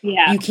 And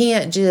you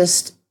can't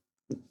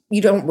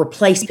you don't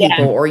replace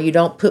people or you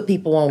don't put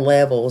people on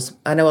levels.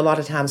 I know a lot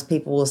of times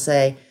people will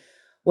say,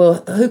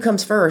 well, who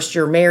comes first,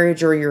 your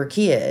marriage or your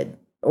kid?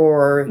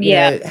 Or, you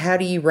know, how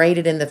do you rate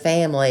it in the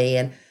family?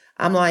 And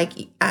I'm like,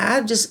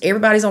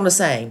 everybody's on the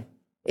same.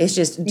 It's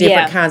just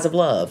different kinds of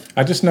love.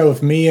 I just know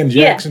if me and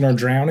Jackson are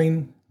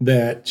drowning,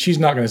 that she's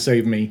not going to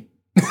save me.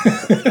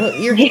 Well,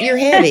 you're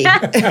heavy.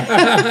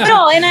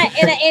 No,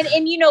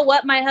 and you know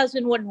what? My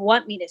husband wouldn't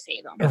want me to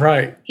save them.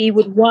 Right. He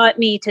would want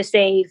me to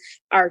save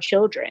our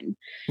children.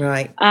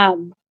 Right.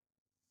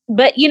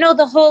 But you know,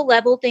 the whole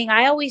level thing,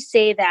 I always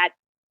say that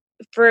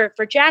for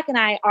Jack and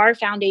I, our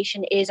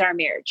foundation is our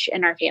marriage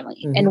and our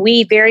family. Mm-hmm. And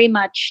we very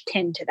much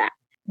tend to that.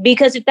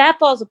 Because if that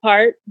falls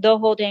apart, the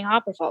whole dang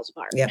opera falls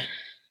apart. Yeah.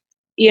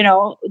 You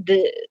know,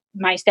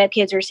 my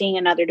stepkids are seeing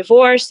another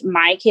divorce.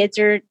 My kids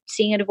are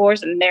seeing a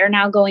divorce, and they're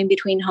now going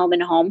between home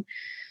and home.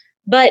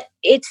 But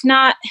it's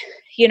not,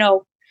 you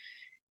know,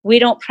 we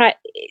don't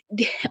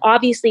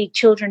obviously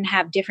children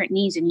have different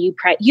needs, and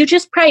you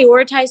just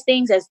prioritize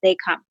things as they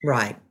come.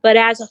 Right. But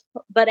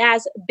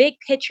as big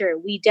picture,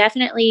 we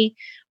definitely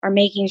are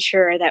making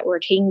sure that we're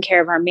taking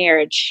care of our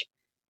marriage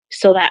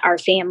so that our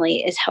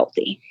family is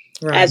healthy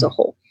as a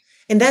whole.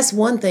 And that's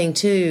one thing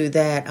too,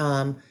 that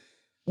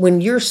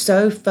when you're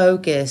so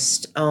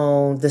focused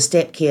on the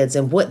stepkids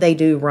and what they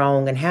do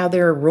wrong and how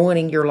they're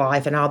ruining your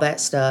life and all that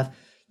stuff,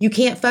 you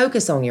can't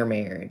focus on your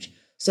marriage.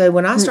 So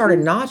when I started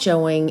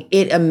nachoing,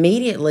 it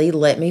immediately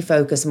let me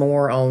focus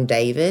more on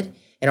David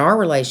and our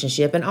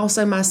relationship, and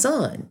also my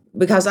son.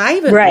 Because I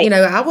even, you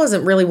know, I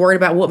wasn't really worried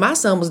about what my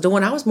son was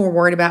doing. I was more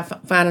worried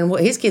about finding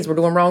what his kids were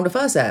doing wrong to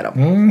fuss at him.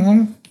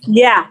 Mm-hmm.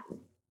 Yeah.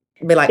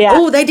 Be like,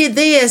 oh, they did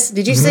this.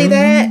 Did you see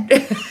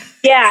that?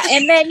 Yeah.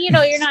 And then, you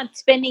know, you're not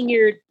spending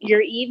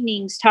your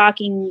evenings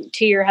talking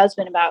to your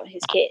husband about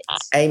his kids.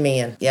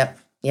 Amen. Yep.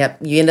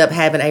 You end up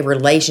having a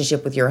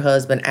relationship with your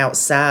husband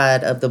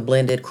outside of the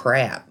blended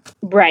crap.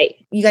 Right.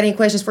 You got any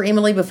questions for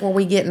Emili before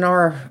we get in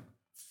our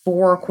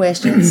 4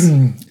 questions?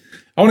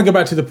 I want to go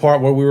back to the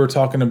part where we were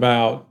talking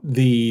about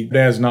the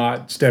dads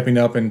not stepping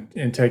up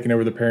and taking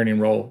over the parenting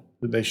role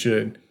that they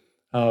should.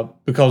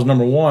 Because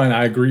number one,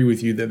 I agree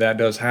with you that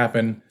does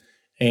happen.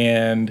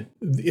 And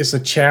it's a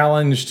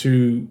challenge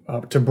to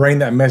bring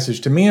that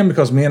message to men,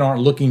 because men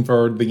aren't looking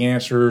for the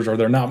answers, or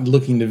they're not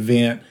looking to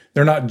vent.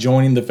 They're not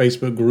joining the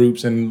Facebook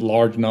groups in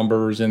large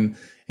numbers and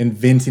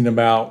venting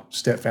about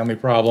step family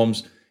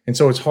problems. And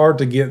so it's hard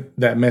to get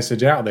that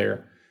message out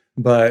there.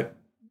 But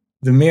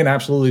the men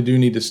absolutely do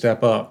need to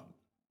step up,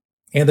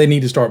 and they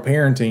need to start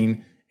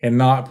parenting and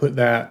not put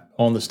that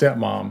on the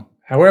stepmom.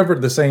 However,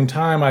 at the same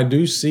time, I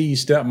do see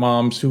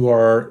stepmoms who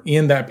are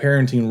in that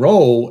parenting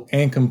role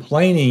and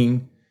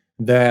complaining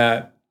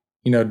that,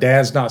 you know,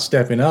 dad's not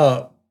stepping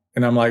up.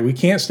 And I'm like, we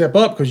can't step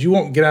up because you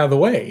won't get out of the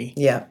way.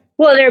 Yeah.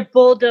 Well, they're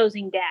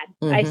bulldozing dad.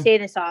 Mm-hmm. I say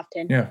this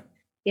often. Yeah.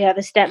 You have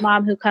a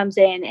stepmom who comes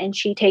in and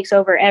she takes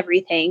over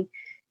everything.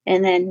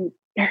 And then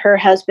her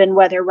husband,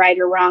 whether right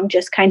or wrong,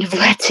 just kind of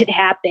lets it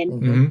happen.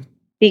 Mm-hmm.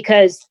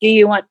 Because do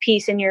you want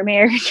peace in your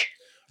marriage?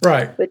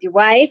 Right. With your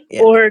wife,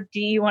 or do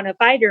you want to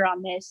fight her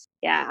on this?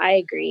 Yeah, I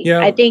agree.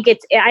 Yeah. I think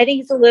it's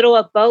a little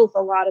of both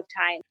a lot of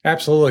times.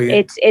 Absolutely.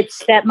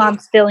 It's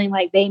stepmoms feeling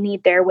like they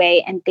need their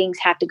way and things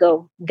have to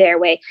go their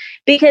way.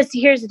 Because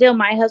here's the deal,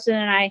 my husband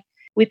and I,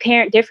 we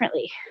parent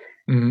differently.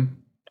 Mm-hmm.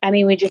 I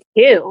mean, we just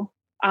do.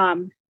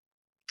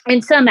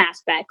 In some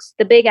aspects,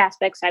 the big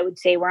aspects, I would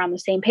say we're on the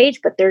same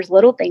page, but there's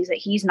little things that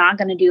he's not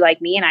going to do like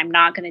me and I'm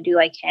not going to do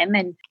like him,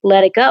 and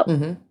let it go.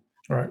 Mm-hmm.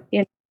 Right. You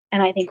know?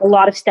 And I think a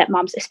lot of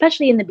stepmoms,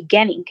 especially in the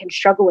beginning, can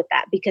struggle with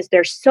that because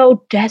they're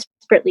so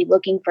desperately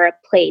looking for a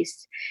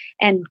place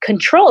and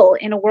control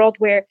in a world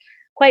where,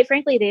 quite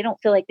frankly, they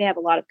don't feel like they have a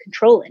lot of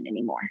control in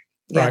anymore.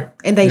 Yeah. Right.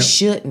 And they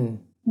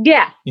shouldn't.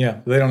 Yeah. Yeah.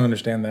 They don't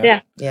understand that.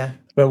 Yeah. Yeah.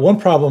 But one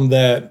problem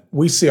that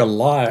we see a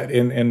lot,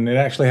 and it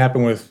actually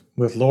happened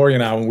with Lori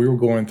and I when we were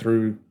going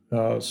through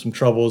some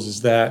troubles,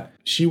 is that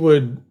she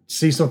would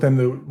see something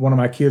that one of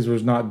my kids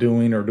was not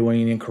doing or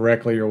doing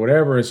incorrectly or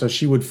whatever. And so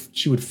she would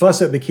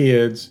fuss at the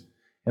kids.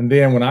 And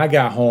then when I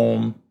got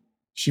home,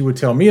 she would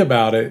tell me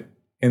about it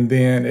and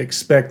then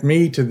expect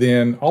me to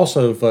then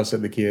also fuss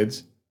at the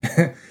kids,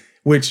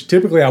 which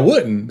typically I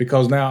wouldn't,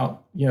 because now,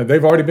 you know,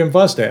 they've already been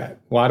fussed at.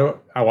 Why do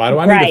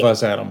I need to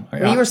fuss at them?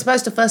 Well, you were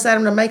supposed to fuss at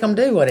them to make them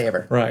do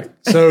whatever. Right.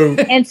 So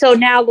and so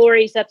now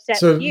Lori's upset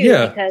with you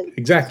because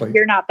exactly.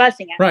 You're not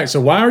fussing at them. Right.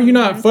 So why are you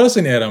not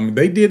fussing at them?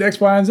 They did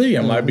X, Y, and Z.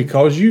 I'm like,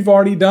 because you've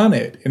already done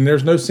it, and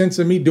there's no sense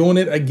in me doing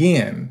it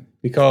again.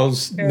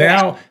 Because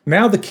now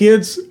all the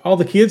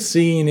kids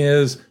seeing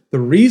is the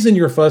reason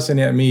you're fussing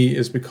at me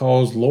is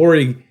because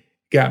Lori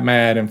got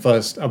mad and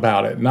fussed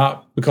about it,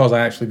 not because I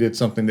actually did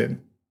something that,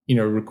 you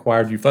know,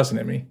 required you fussing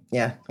at me.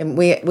 Yeah. And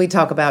we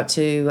talk about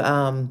too,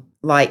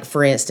 like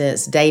for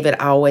instance, David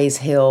always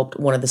helped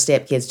one of the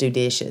stepkids do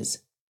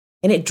dishes,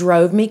 and it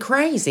drove me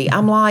crazy.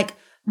 I'm like,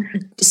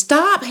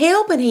 stop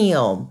helping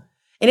him.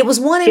 And it was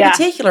one in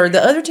particular.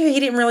 The other two he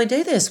didn't really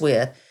do this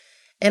with.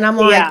 And I'm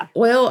like,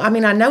 well, I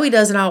mean, I know he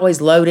doesn't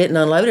always load it and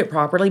unload it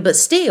properly, but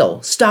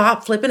still,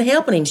 stop flipping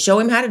helping him, show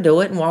him how to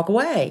do it and walk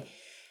away.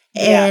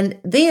 And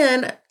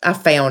then I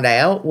found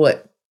out,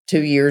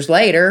 2 years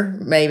later,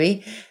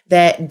 maybe,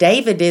 that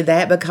David did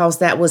that because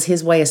that was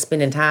his way of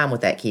spending time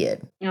with that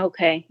kid.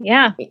 Okay.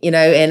 Yeah.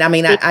 And I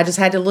mean, I just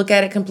had to look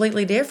at it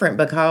completely different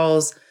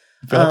because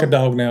You feel like a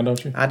dog now,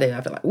 don't you? I do.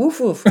 I feel like woof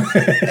woof. I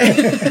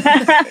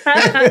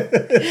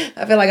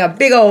feel like a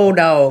big old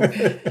dog.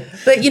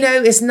 But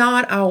it's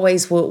not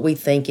always what we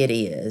think it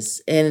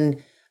is.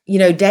 And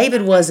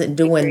David wasn't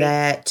doing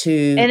that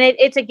to. And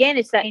it's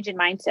that change in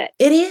mindset.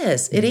 It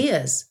is. It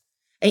is.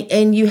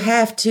 And you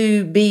have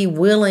to be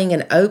willing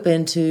and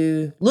open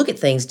to look at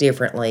things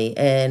differently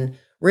and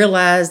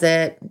realize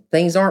that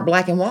things aren't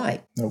black and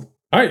white. Nope.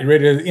 All right, you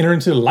ready to enter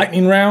into the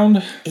lightning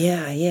round?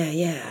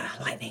 Yeah.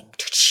 Lightning.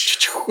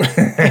 All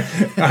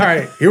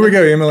right, here we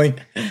go, Emily.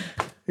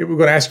 We're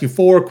going to ask you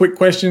 4 quick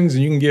questions,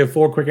 and you can give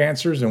 4 quick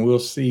answers, and we'll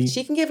see.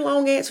 She can give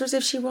long answers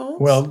if she wants.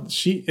 Well,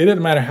 it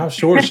doesn't matter how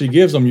short she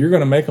gives them. You're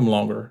going to make them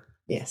longer.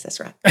 Yes, that's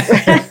right.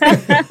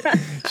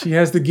 She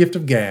has the gift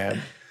of gab.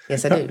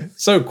 Yes, I do.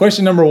 So,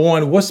 question number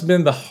 1, what's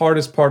been the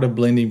hardest part of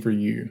blending for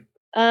you?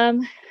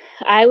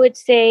 I would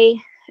say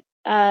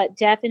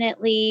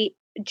definitely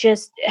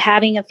just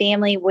having a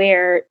family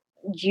where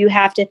you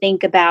have to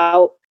think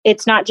about,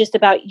 it's not just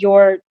about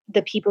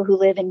the people who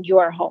live in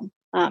your home.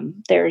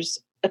 There's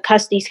a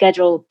custody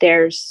schedule.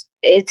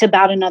 It's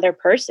about another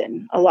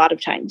person. A lot of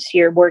times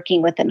you're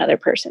working with another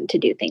person to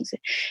do things.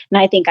 And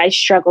I think I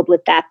struggled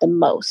with that the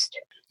most.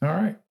 All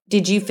right.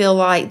 Did you feel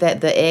like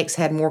that the ex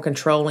had more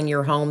control in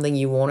your home than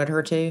you wanted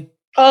her to?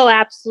 Oh,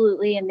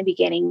 absolutely. In the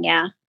beginning.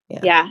 Yeah.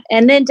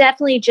 And then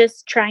definitely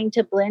just trying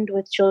to blend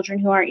with children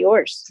who aren't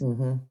yours.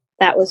 Mm-hmm.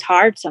 That was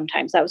hard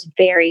sometimes. That was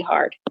very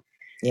hard.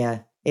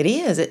 Yeah, it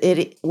is.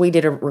 We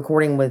did a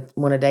recording with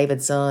one of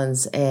David's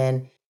sons,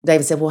 and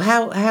David said, well,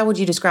 how would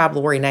you describe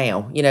Lori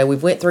now?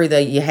 We've went through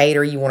you hate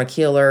her, you want to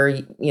kill her,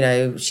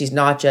 she's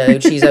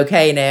nachoed, she's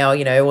okay now,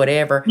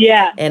 whatever.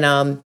 Yeah.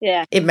 And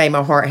it made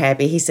my heart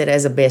happy. He said,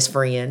 as a best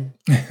friend.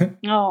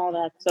 Oh,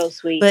 that's so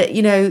sweet. But,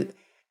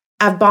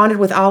 I've bonded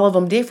with all of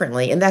them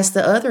differently. And that's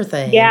the other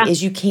thing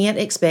is you can't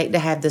expect to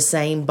have the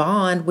same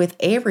bond with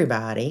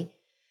everybody.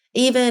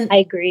 I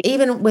agree.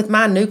 Even with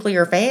my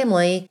nuclear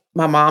family,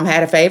 my mom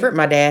had a favorite,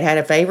 my dad had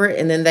a favorite,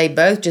 and then they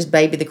both just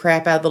babied the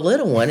crap out of the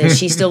little one, and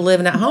she's still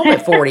living at home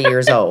at 40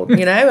 years old.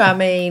 I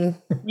mean.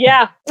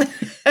 Yeah.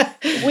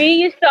 We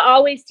used to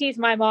always tease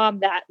my mom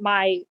that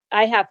I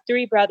have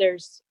 3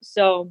 brothers,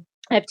 so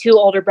I have 2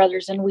 older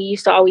brothers, and we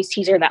used to always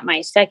tease her that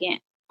my second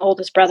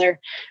oldest brother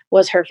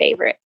was her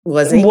favorite.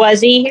 Was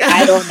he?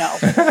 I don't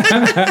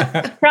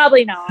know.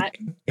 Probably not.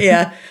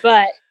 Yeah.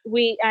 But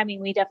we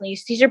definitely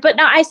used to tease her. But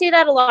no, I say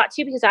that a lot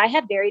too, because I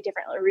have very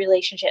different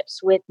relationships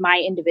with my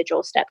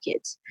individual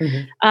stepkids.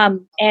 Mm-hmm.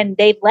 And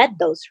they've led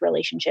those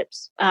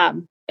relationships.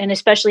 And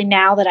especially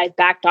now that I've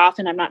backed off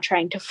and I'm not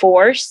trying to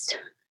force,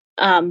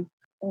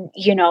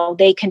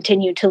 they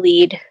continue to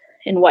lead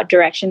in what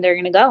direction they're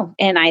going to go.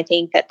 And I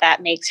think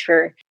that makes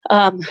for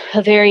a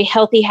very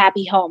healthy,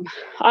 happy home.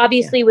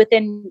 Obviously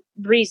within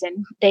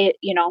reason, they,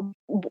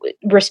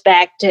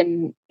 respect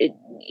and,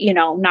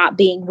 not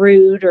being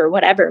rude or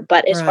whatever.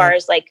 But as far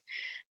as like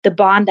the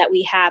bond that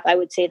we have, I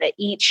would say that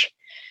each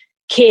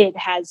kid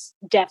has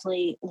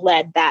definitely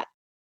led that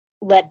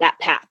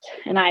path.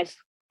 And I've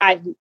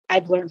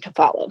learned to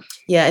follow.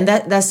 Yeah. And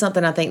that's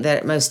something I think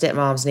that most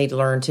stepmoms need to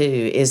learn too,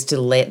 is to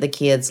let the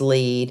kids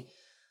lead,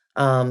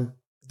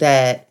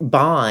 that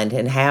bond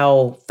and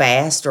how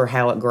fast or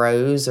how it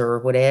grows or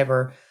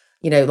whatever.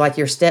 Like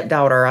your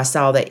stepdaughter, I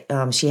saw that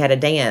she had a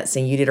dance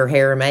and you did her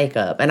hair and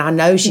makeup. And I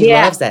know she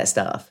loves that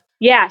stuff.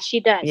 Yeah, she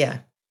does. Yeah.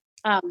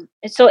 And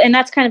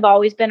that's kind of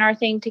always been our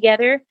thing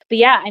together. But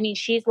yeah, I mean,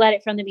 she's led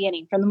it from the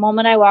beginning. From the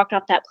moment I walked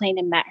off that plane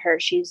and met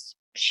her, she's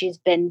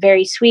been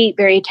very sweet,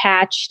 very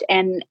attached.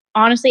 And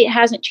honestly, it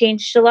hasn't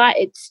changed a lot.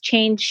 It's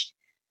changed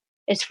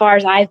as far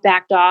as I've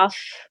backed off.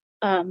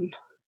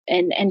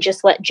 And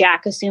just let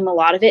Jack assume a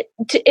lot of it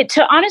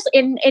to honestly,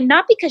 and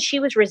not because she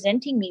was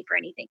resenting me for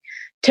anything,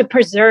 to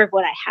preserve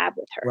what I have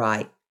with her.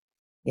 Right.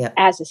 Yeah.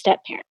 As a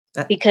step parent,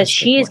 because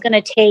she is going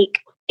to take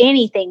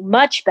anything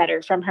much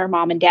better from her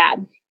mom and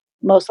dad,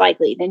 most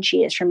likely, than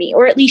she is from me,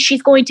 or at least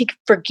she's going to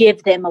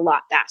forgive them a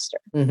lot faster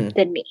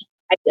than me.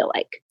 I feel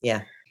like.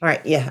 Yeah. All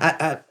right.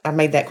 Yeah. I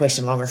made that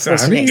question longer.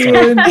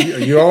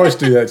 You always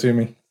do that to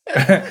me.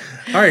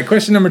 All right.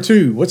 Question number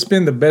 2. What's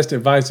been the best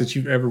advice that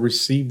you've ever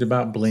received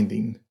about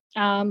blending?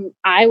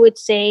 I would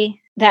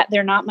say that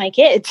they're not my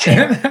kids.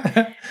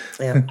 Yeah.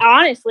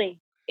 Honestly,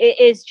 it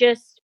is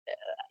just,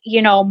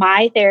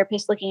 my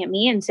therapist looking at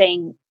me and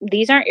saying,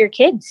 these aren't your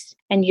kids.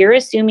 And you're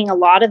assuming a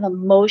lot of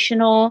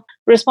emotional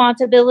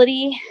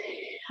responsibility,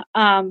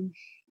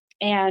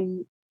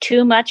 and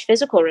too much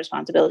physical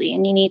responsibility.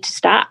 And you need to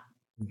stop.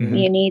 Mm-hmm.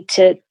 You need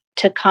to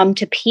come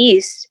to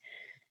peace.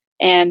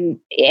 And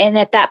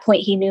at that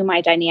point, he knew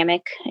my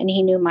dynamic and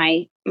he knew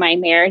my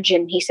marriage.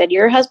 And he said,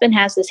 your husband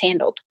has this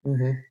handled.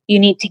 Mm-hmm. You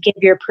need to give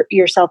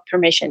yourself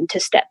permission to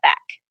step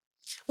back.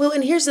 Well,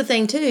 and here's the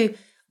thing, too.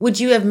 Would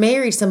you have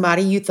married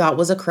somebody you thought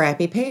was a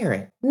crappy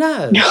parent?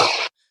 No.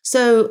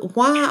 So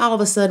why all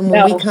of a sudden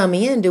when we come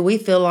in, do we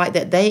feel like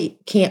that they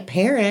can't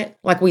parent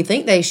like we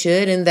think they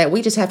should and that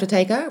we just have to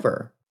take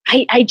over?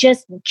 I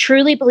just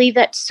truly believe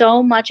that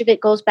so much of it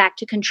goes back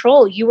to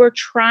control. You are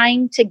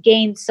trying to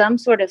gain some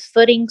sort of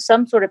footing,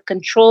 some sort of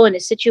control in a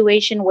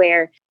situation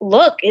where,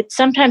 look, it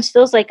sometimes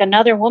feels like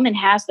another woman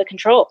has the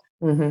control.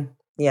 Mm-hmm.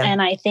 Yeah.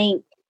 And I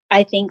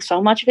think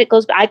so much of it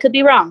goes, I could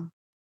be wrong,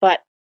 but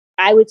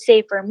I would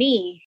say for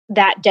me,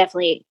 that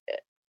definitely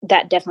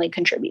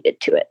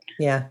contributed to it.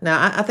 Yeah. No,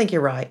 I think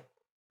you're right.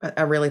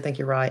 I really think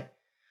you're right.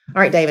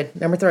 All right, David,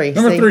 number 3.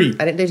 Number 3.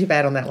 I didn't do too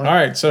bad on that one. All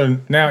right. So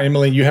now,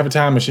 Emily, you have a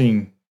time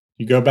machine.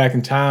 You go back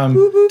in time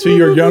to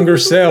your younger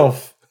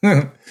self.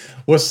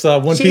 What's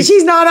one piece?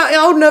 She's not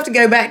old enough to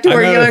go back to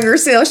her younger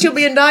self. She'll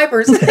be in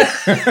diapers.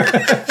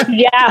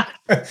 Yeah.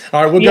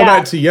 All right. We'll go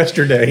back to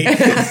yesterday.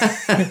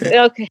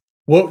 Okay.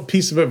 What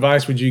piece of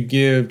advice would you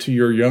give to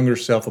your younger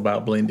self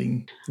about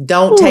blending?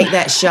 Don't take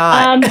that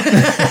shot.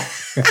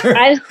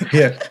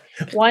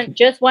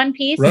 Just one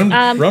piece.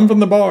 Run from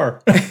the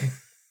bar.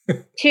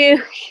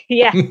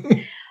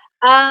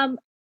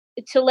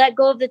 To let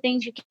go of the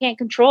things you can't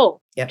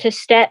control, to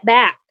step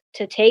back,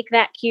 to take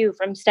that cue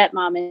from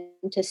stepmom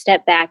and to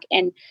step back.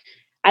 And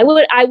I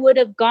would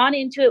have gone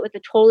into it with a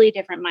totally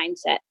different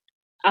mindset.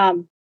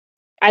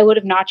 I would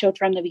have nachoed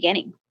from the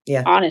beginning.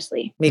 Yeah.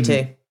 Honestly. Me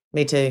too.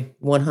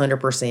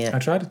 100%. I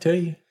tried to tell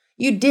you.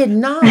 You did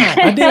not.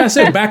 I did. I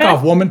said, back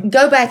off, woman.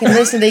 Go back and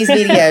listen to these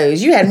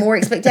videos. You had more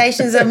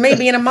expectations of me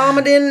being a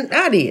mama than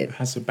I did.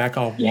 I said, back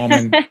off,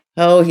 woman.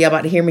 Oh, y'all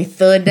about to hear me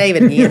thud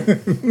David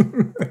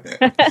again.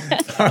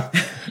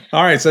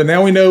 All right. So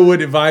now we know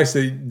what advice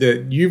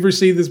that you've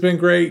received that's been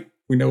great.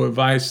 We know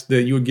advice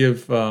that you would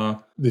give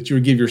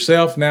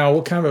yourself. Now,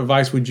 what kind of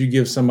advice would you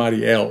give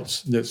somebody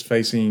else that's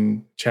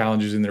facing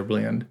challenges in their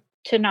blend?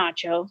 To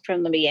nacho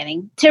from the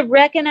beginning. To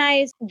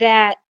recognize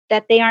that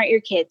they aren't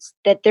your kids,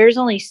 that there's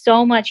only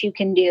so much you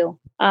can do.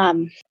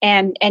 And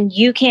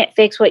you can't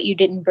fix what you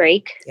didn't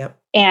break. Yep.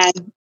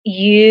 And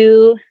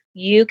you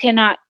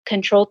cannot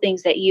control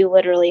things that you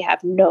literally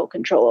have no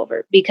control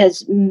over,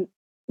 because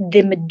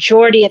the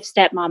majority of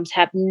stepmoms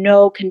have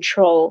no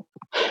control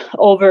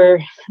over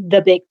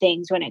the big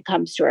things when it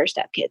comes to our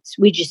stepkids.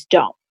 We just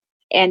don't.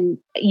 And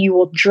you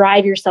will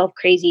drive yourself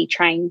crazy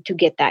trying to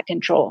get that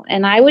control.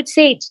 And I would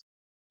say,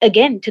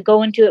 again, to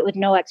go into it with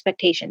no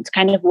expectations,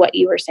 kind of what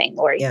you were saying,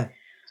 Lori. Yeah.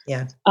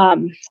 Yeah.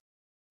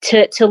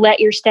 To let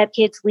your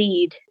stepkids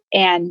lead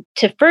and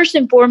to first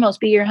and foremost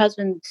be your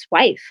husband's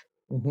wife.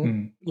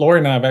 Mm-hmm. Lori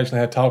and I have actually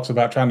had talks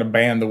about trying to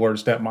ban the word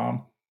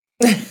stepmom.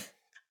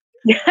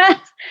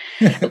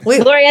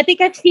 Lori, I think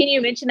I've seen you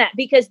mention that,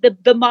 because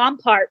the mom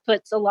part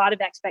puts a lot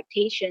of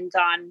expectations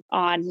on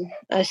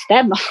a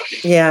stepmom.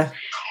 Yeah.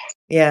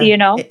 Yeah. You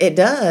know? It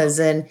does.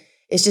 And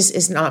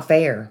it's not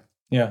fair.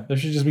 Yeah, there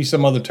should just be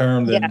some other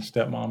term than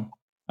stepmom.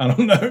 I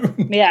don't know.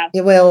 Yeah.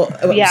 Well,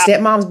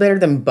 stepmom's better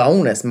than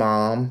bonus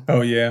mom.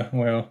 Oh, yeah.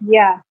 Well.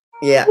 Yeah.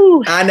 Yeah.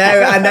 Ooh. I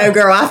know,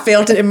 girl. I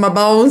felt it in my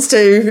bones,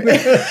 too.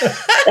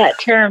 That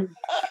term.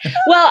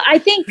 Well, I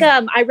think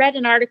I read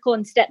an article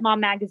in Stepmom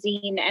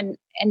magazine, and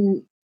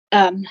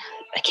I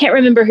can't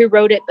remember who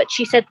wrote it, but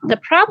she said the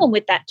problem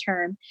with that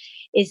term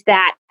is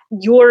that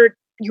you're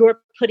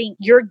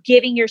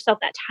giving yourself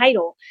that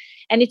title,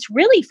 and it's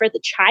really for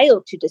the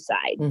child to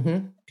decide.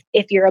 Mm-hmm.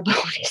 If you're a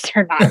bonus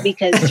or not,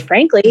 because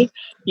frankly,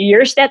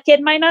 your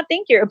stepkid might not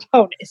think you're a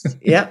bonus.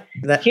 Yep.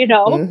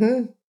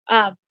 Mm-hmm.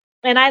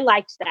 And I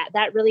liked that.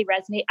 That really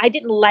resonated. I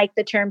didn't like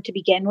the term to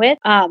begin with.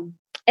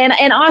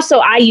 And also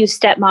I use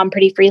stepmom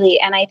pretty freely.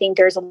 And I think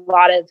there's a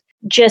lot of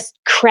just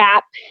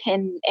crap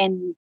and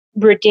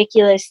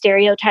ridiculous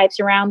stereotypes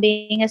around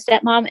being a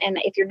stepmom. And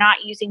if you're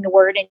not using the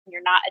word and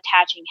you're not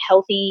attaching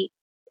healthy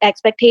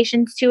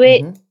expectations to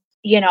it, mm-hmm.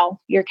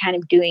 You're kind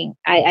of doing,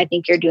 I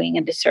think you're doing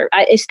a disservice.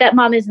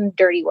 Stepmom isn't a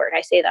dirty word. I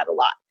say that a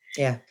lot.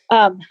 Yeah.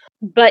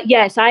 But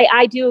yes,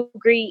 I do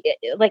agree.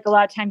 Like a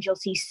lot of times you'll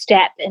see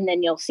step and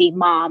then you'll see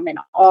mom in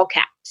all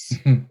caps,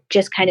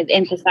 just kind of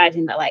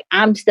emphasizing that, like,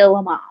 I'm still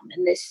a mom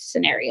in this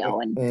scenario.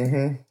 And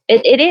mm-hmm.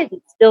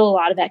 It's still a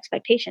lot of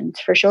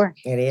expectations for sure.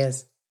 It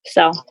is.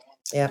 So.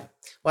 Yeah.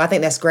 Well, I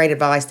think that's great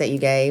advice that you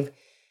gave.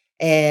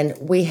 And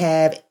we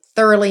have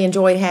thoroughly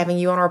enjoyed having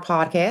you on our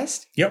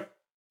podcast. Yep.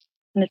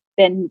 And it's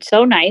been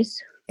so nice.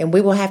 And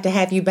we will have to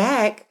have you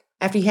back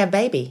after you have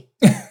baby.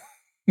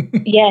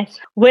 Yes.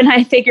 When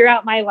I figure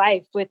out my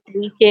life with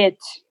 3 kids,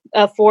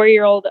 a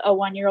 4-year-old, a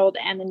 1-year-old,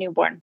 and a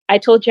newborn. I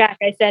told Jack,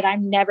 I said,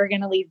 I'm never going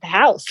to leave the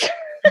house.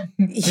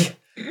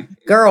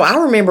 Girl, I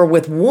remember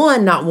with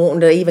one not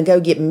wanting to even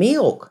go get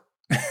milk.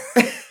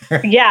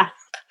 Yeah.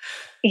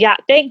 Yeah.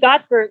 Thank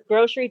God for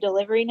grocery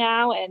delivery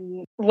now.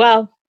 And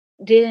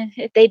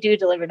they do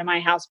deliver to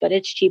my house, but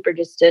it's cheaper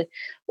just to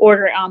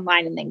order it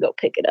online and then go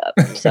pick it up.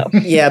 So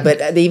yeah,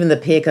 but even the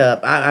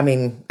pickup, I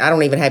mean, I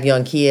don't even have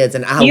young kids,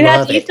 and I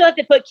love it. You still have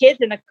to put kids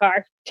in the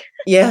car.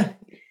 Yeah,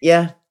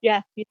 yeah,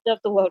 yeah. You still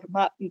have to load them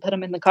up and put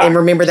them in the car. And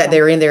remember that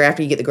they're in there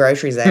after you get the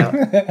groceries out.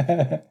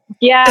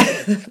 Yeah.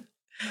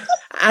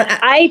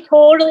 I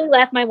totally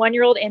left my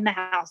 1-year-old in the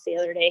house the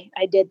other day.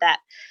 I did that.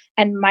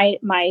 And my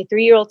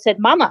 3-year-old said,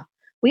 Mama,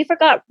 we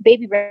forgot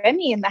baby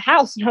Remy in the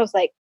house. And I was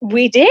like,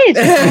 we did.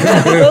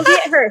 Go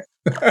get her.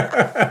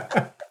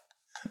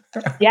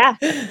 Yeah.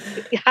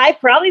 I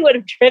probably would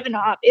have driven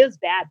off. It was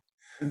bad.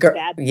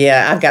 Bad.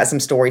 Yeah, I've got some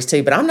stories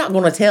too, but I'm not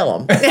going to tell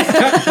them.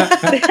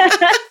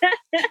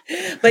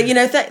 But, you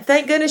know,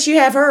 thank goodness you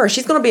have her.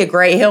 She's going to be a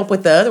great help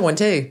with the other one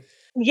too.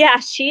 Yeah,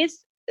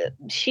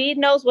 she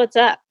knows what's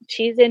up.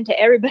 She's into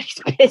everybody's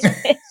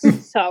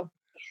business. So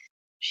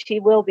she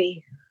will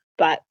be.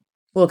 But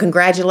well,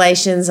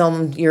 congratulations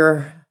on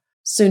your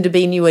soon to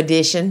be new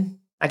addition.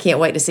 I can't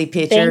wait to see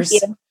pictures.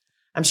 Thank you.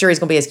 I'm sure he's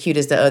going to be as cute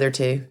as the other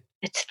two.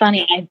 It's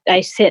funny.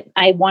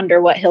 I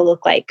wonder what he'll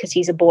look like because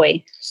he's a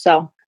boy.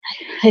 So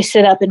I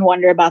sit up and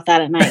wonder about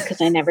that at night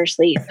because I never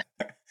sleep.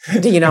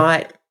 Do you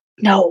not?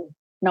 No.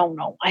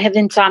 I have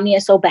insomnia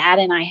so bad,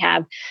 and I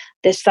have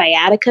this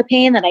sciatica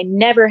pain that I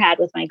never had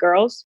with my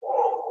girls.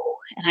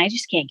 And I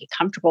just can't get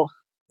comfortable.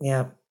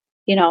 Yeah.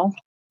 You know,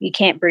 you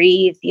can't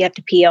breathe. You have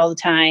to pee all the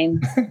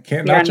time.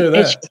 Can't nacho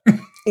that.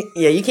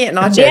 Yeah, you can't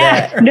nacho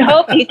that.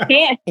 No, you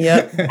can't.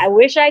 Yep. I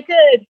wish I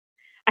could.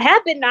 I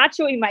have been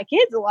nachoing my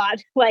kids a lot.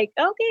 Like,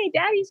 okay,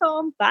 daddy's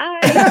home. Bye.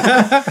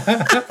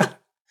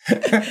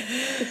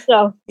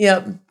 So.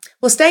 Yep.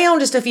 Well, stay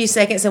on just a few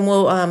seconds and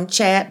we'll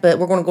chat, but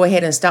we're going to go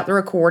ahead and stop the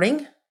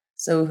recording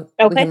so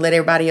we can let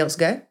everybody else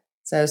go.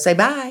 So say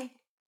bye.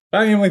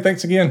 Bye, Emily.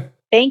 Thanks again.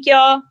 Thank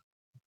y'all.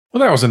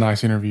 Well, that was a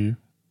nice interview.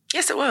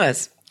 Yes, it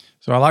was.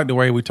 So I like the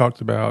way we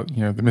talked about,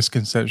 you know, the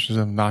misconceptions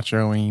of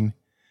nachoing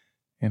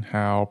and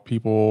how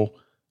people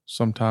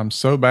sometimes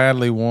so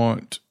badly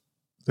want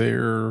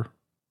their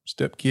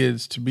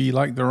stepkids to be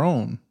like their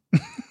own.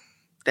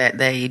 That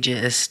they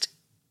just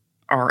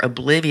are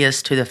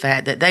oblivious to the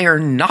fact that they are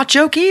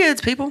nacho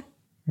kids, people.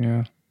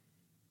 Yeah.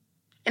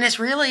 And it's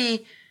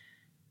really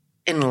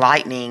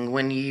enlightening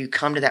when you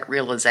come to that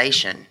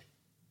realization.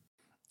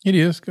 It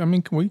is. I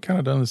mean, we kind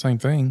of done the same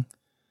thing.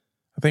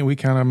 I think we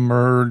kind of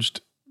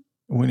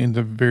went in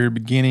the very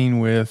beginning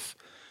with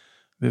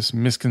this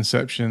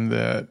misconception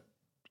that,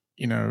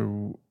 you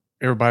know,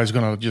 everybody's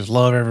going to just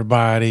love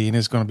everybody and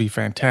it's going to be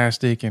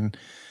fantastic. And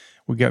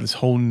we got this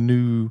whole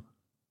new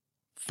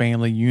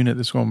family unit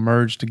that's going to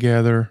merge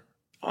together.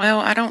 Well,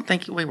 I don't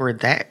think we were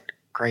that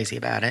crazy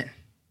about it.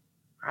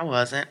 I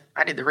wasn't.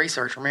 I did the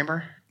research,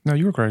 remember? No,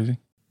 you were crazy.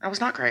 I was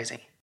not crazy.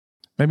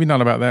 Maybe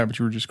not about that, but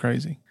you were just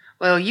crazy.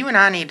 Well, you and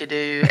I need to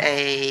do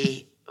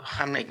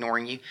I'm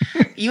ignoring you.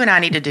 You and I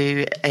need to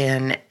do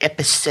an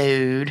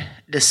episode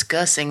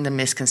discussing the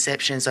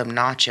misconceptions of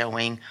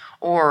nachoing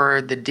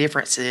or the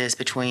differences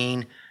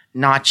between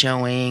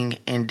nachoing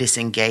and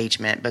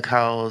disengagement,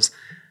 because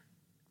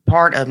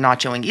part of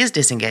nachoing is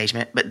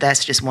disengagement, but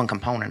that's just one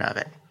component of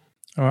it.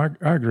 Oh,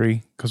 I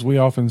agree, because we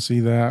often see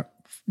that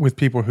with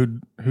people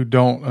who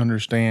don't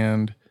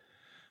understand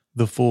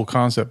the full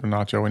concept of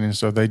nachoing, and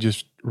so they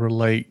just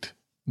relate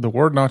the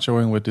word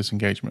nachoing with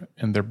disengagement,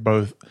 and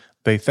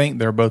they think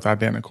they're both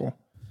identical,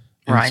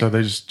 and right? So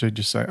they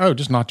just say, "Oh,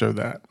 just nacho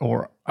that,"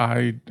 or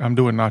I'm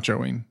doing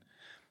nachoing.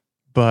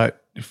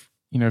 But if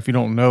you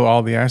don't know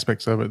all the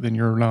aspects of it, then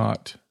you're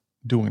not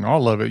doing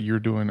all of it. You're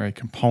doing a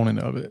component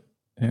of it,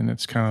 and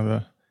it's kind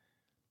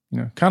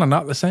of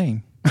not the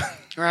same,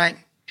 right?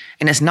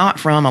 And it's not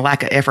from a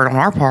lack of effort on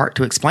our part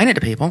to explain it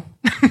to people.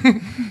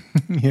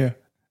 Yeah.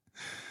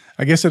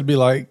 I guess it'd be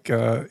like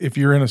if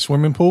you're in a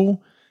swimming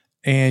pool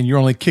and you're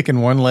only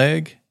kicking one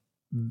leg,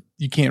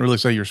 you can't really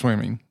say you're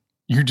swimming.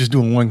 You're just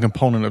doing one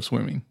component of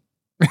swimming.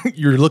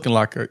 You're looking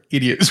like an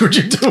idiot is what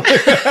you're doing.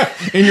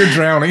 And you're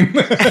drowning.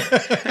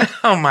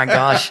 Oh, my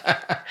gosh.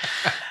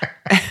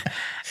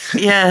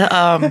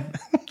 Yeah,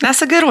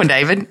 that's a good one,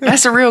 David.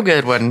 That's a real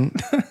good one.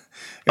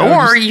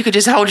 Or you could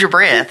just hold your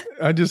breath.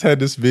 I just had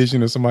this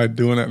vision of somebody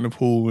doing that in the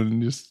pool,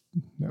 and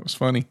that was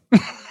funny.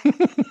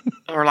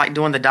 Or like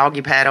doing the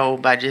doggy paddle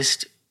by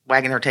just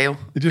wagging their tail.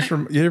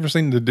 You ever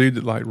seen the dude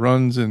that like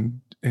runs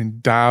and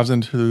dives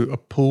into a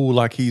pool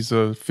like he's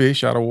a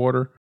fish out of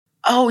water?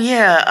 Oh,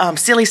 yeah.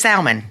 Silly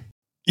salmon.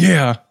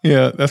 Yeah.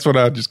 That's what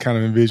I just kind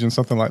of envisioned,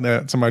 something like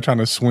that. Somebody trying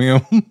to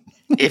swim.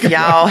 If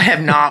y'all have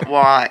not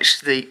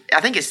watched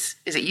I think is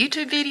it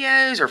YouTube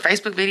videos or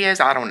Facebook videos?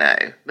 I don't know.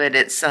 But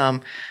it's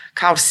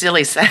called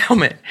Silly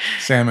Salmon.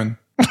 Salmon.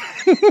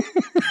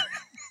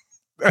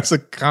 That's a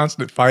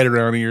constant fight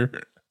around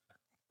here.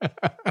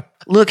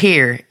 Look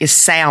here, it's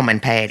salmon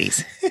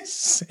patties.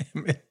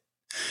 Salmon.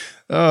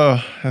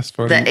 Oh, that's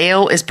funny. The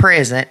L is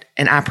present,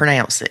 and I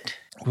pronounce it.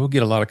 We'll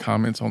get a lot of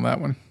comments on that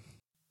one.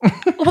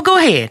 Well, go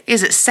ahead.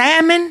 Is it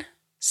salmon?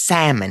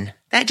 Salmon.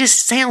 That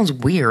just sounds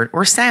weird.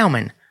 Or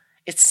salmon.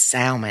 It's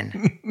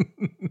salmon.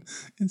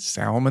 It's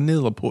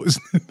salmonella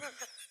poisoning.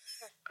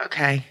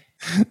 Okay.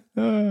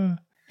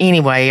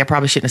 Anyway, I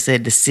probably shouldn't have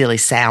said the silly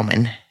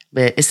salmon,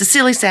 but it's the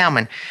silly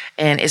salmon.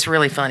 And it's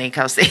really funny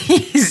because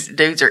these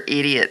dudes are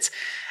idiots.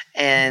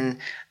 And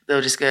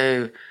they'll just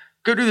go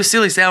do the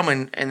silly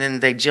salmon. And then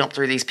they jump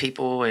through these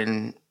people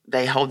and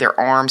they hold their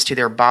arms to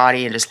their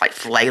body and just like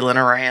flailing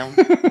around.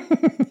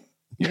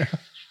 Yeah.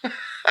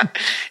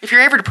 If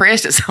you're ever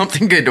depressed, it's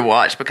something good to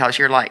watch because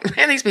you're like,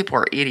 man, these people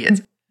are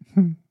idiots.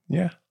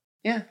 Yeah.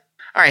 Yeah.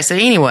 All right. So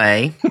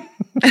anyway,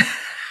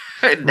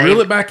 Reel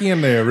it back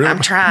in there.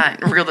 I'm trying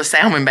to reel the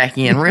salmon back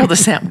in. Reel the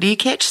salmon. Do you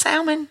catch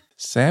salmon?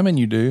 Salmon,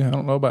 you do. I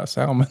don't know about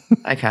salmon.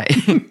 Okay.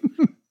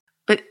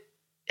 But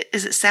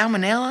is it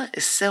salmonella?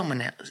 It's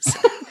salmonella.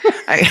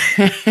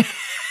 Okay.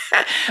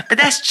 But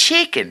that's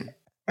chicken.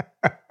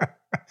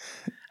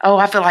 Oh,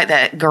 I feel like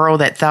that girl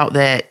that thought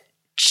that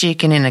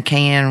chicken in a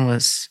can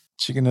was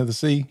Chicken of the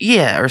sea.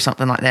 Yeah, or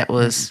something like that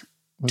was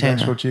tuna.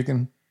 Actual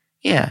chicken.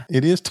 Yeah.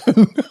 It is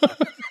tuna.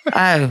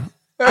 Oh.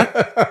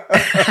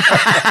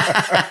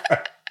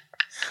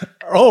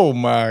 Oh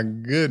my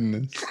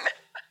goodness.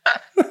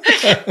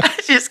 I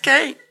just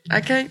can't. I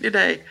can't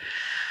today.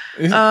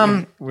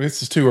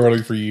 This is too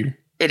early for you.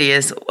 It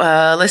is.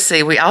 Let's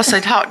see. We also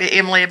talked to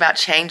Emili about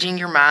changing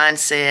your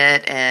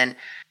mindset. And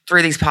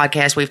through these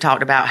podcasts, we've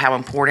talked about how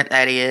important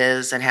that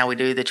is and how we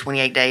do the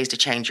 28 days to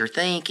change your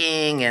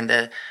thinking and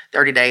the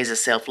 30 days of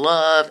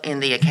self-love in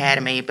the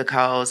academy.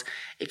 Because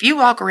if you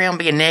walk around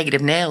being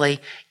negative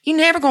Nelly, you're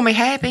never going to be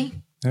happy.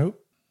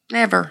 Nope.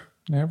 Never.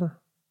 Never.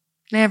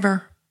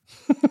 Never.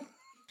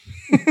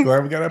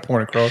 Glad we got that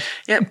point across.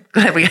 Yep.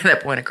 Glad we got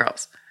that point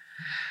across.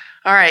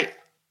 All right.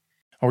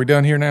 Are we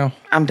done here now?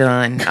 I'm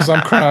done. Because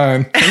I'm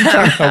crying. I'm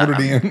trying to hold it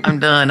in. I'm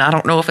done. I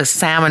don't know if it's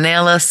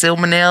salmonella,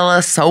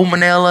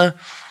 salmonella.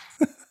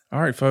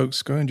 All right,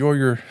 folks. Go enjoy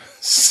your...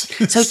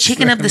 So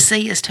chicken of the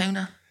sea is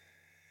tuna?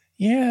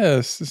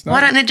 Yes. It's not.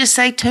 Why didn't it just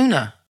say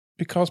tuna?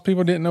 Because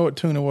people didn't know what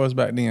tuna was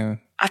back then.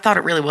 I thought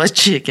it really was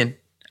chicken.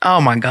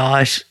 Oh, my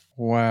gosh.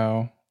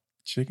 Wow.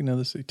 Chicken of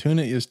the sea.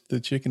 Tuna is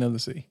the chicken of the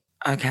sea.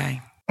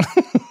 Okay.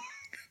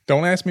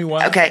 Don't ask me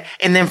why. Okay.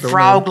 And then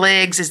frog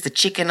legs is the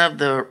chicken of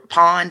the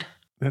pond?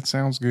 That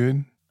sounds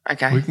good.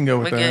 Okay. We can go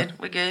with that.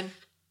 We're good.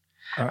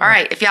 All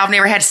right. If y'all have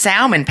never had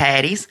salmon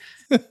patties,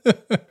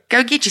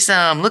 go get you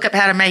some. Look up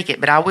how to make it.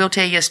 But I will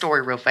tell you a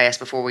story real fast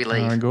before we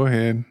leave. All right, go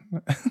ahead.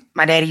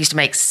 My daddy used to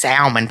make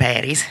salmon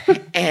patties,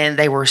 and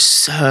they were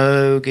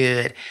so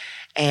good.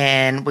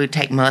 And we'd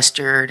take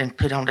mustard and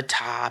put it on the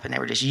top, and they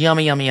were just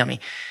yummy, yummy, yummy.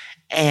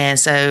 And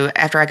so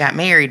after I got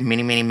married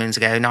many, many moons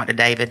ago, not to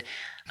David,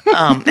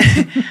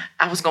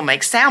 I was going to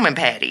make salmon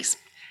patties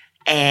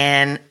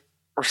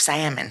or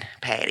salmon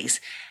patties.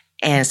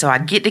 And so I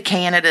get to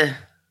Canada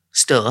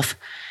stuff.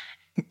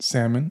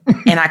 Salmon.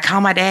 And I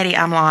call my daddy.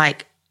 I'm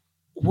like,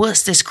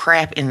 what's this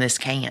crap in this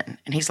can?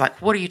 And he's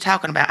like, what are you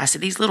talking about? I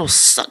said, these little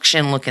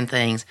suction looking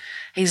things.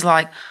 He's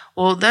like,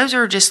 well, those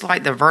are just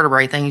like the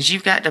vertebrae things.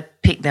 You've got to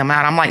pick them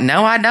out. I'm like,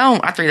 no, I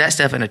don't. I threw that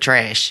stuff in the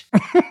trash.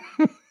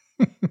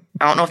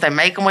 I don't know if they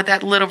make them with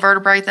that little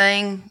vertebrae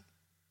thing.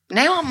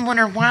 Now I'm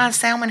wondering why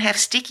salmon have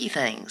sticky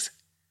things.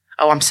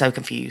 Oh, I'm so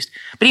confused.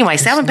 But anyway,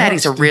 salmon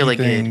patties are really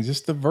good.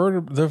 Just the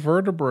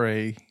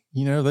vertebrae.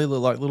 You know, they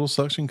look like little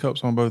suction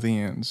cups on both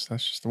ends.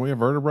 That's just the way a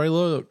vertebrae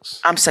looks.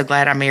 I'm so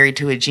glad I'm married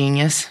to a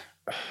genius.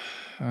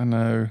 I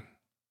know.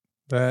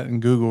 That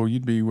and Google,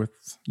 you'd be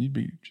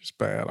just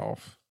bad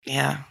off.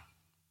 Yeah.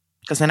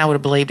 Because then I would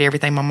have believed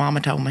everything my mama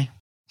told me.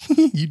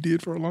 You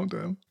did for a long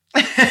time.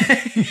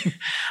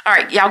 All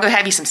right, y'all go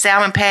have you some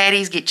salmon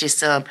patties. Get you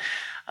some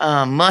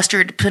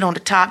mustard to put on the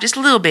top. Just a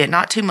little bit,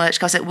 not too much,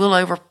 because it will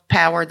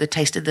overpower the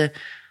taste of the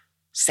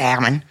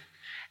salmon.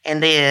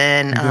 And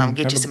then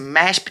get you some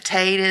mashed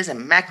potatoes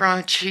and macaroni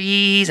and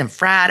cheese and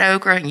fried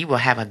okra, and you will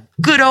have a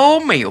good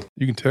old meal.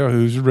 You can tell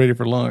who's ready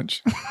for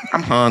lunch.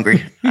 I'm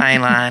hungry. I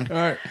ain't lying.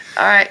 All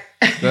right.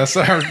 That's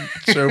our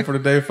show for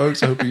today,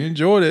 folks. I hope you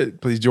enjoyed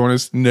it. Please join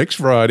us next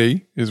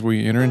Friday as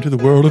we enter into the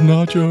world of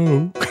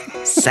nacho.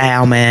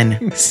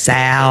 Salmon.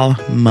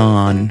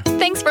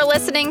 Thanks for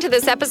listening to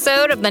this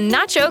episode of the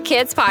Nacho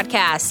Kids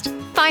Podcast.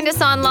 Find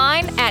us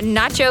online at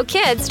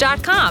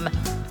nachokids.com.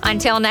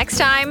 Until next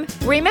time,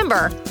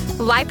 remember,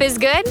 life is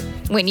good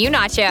when you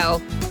nacho.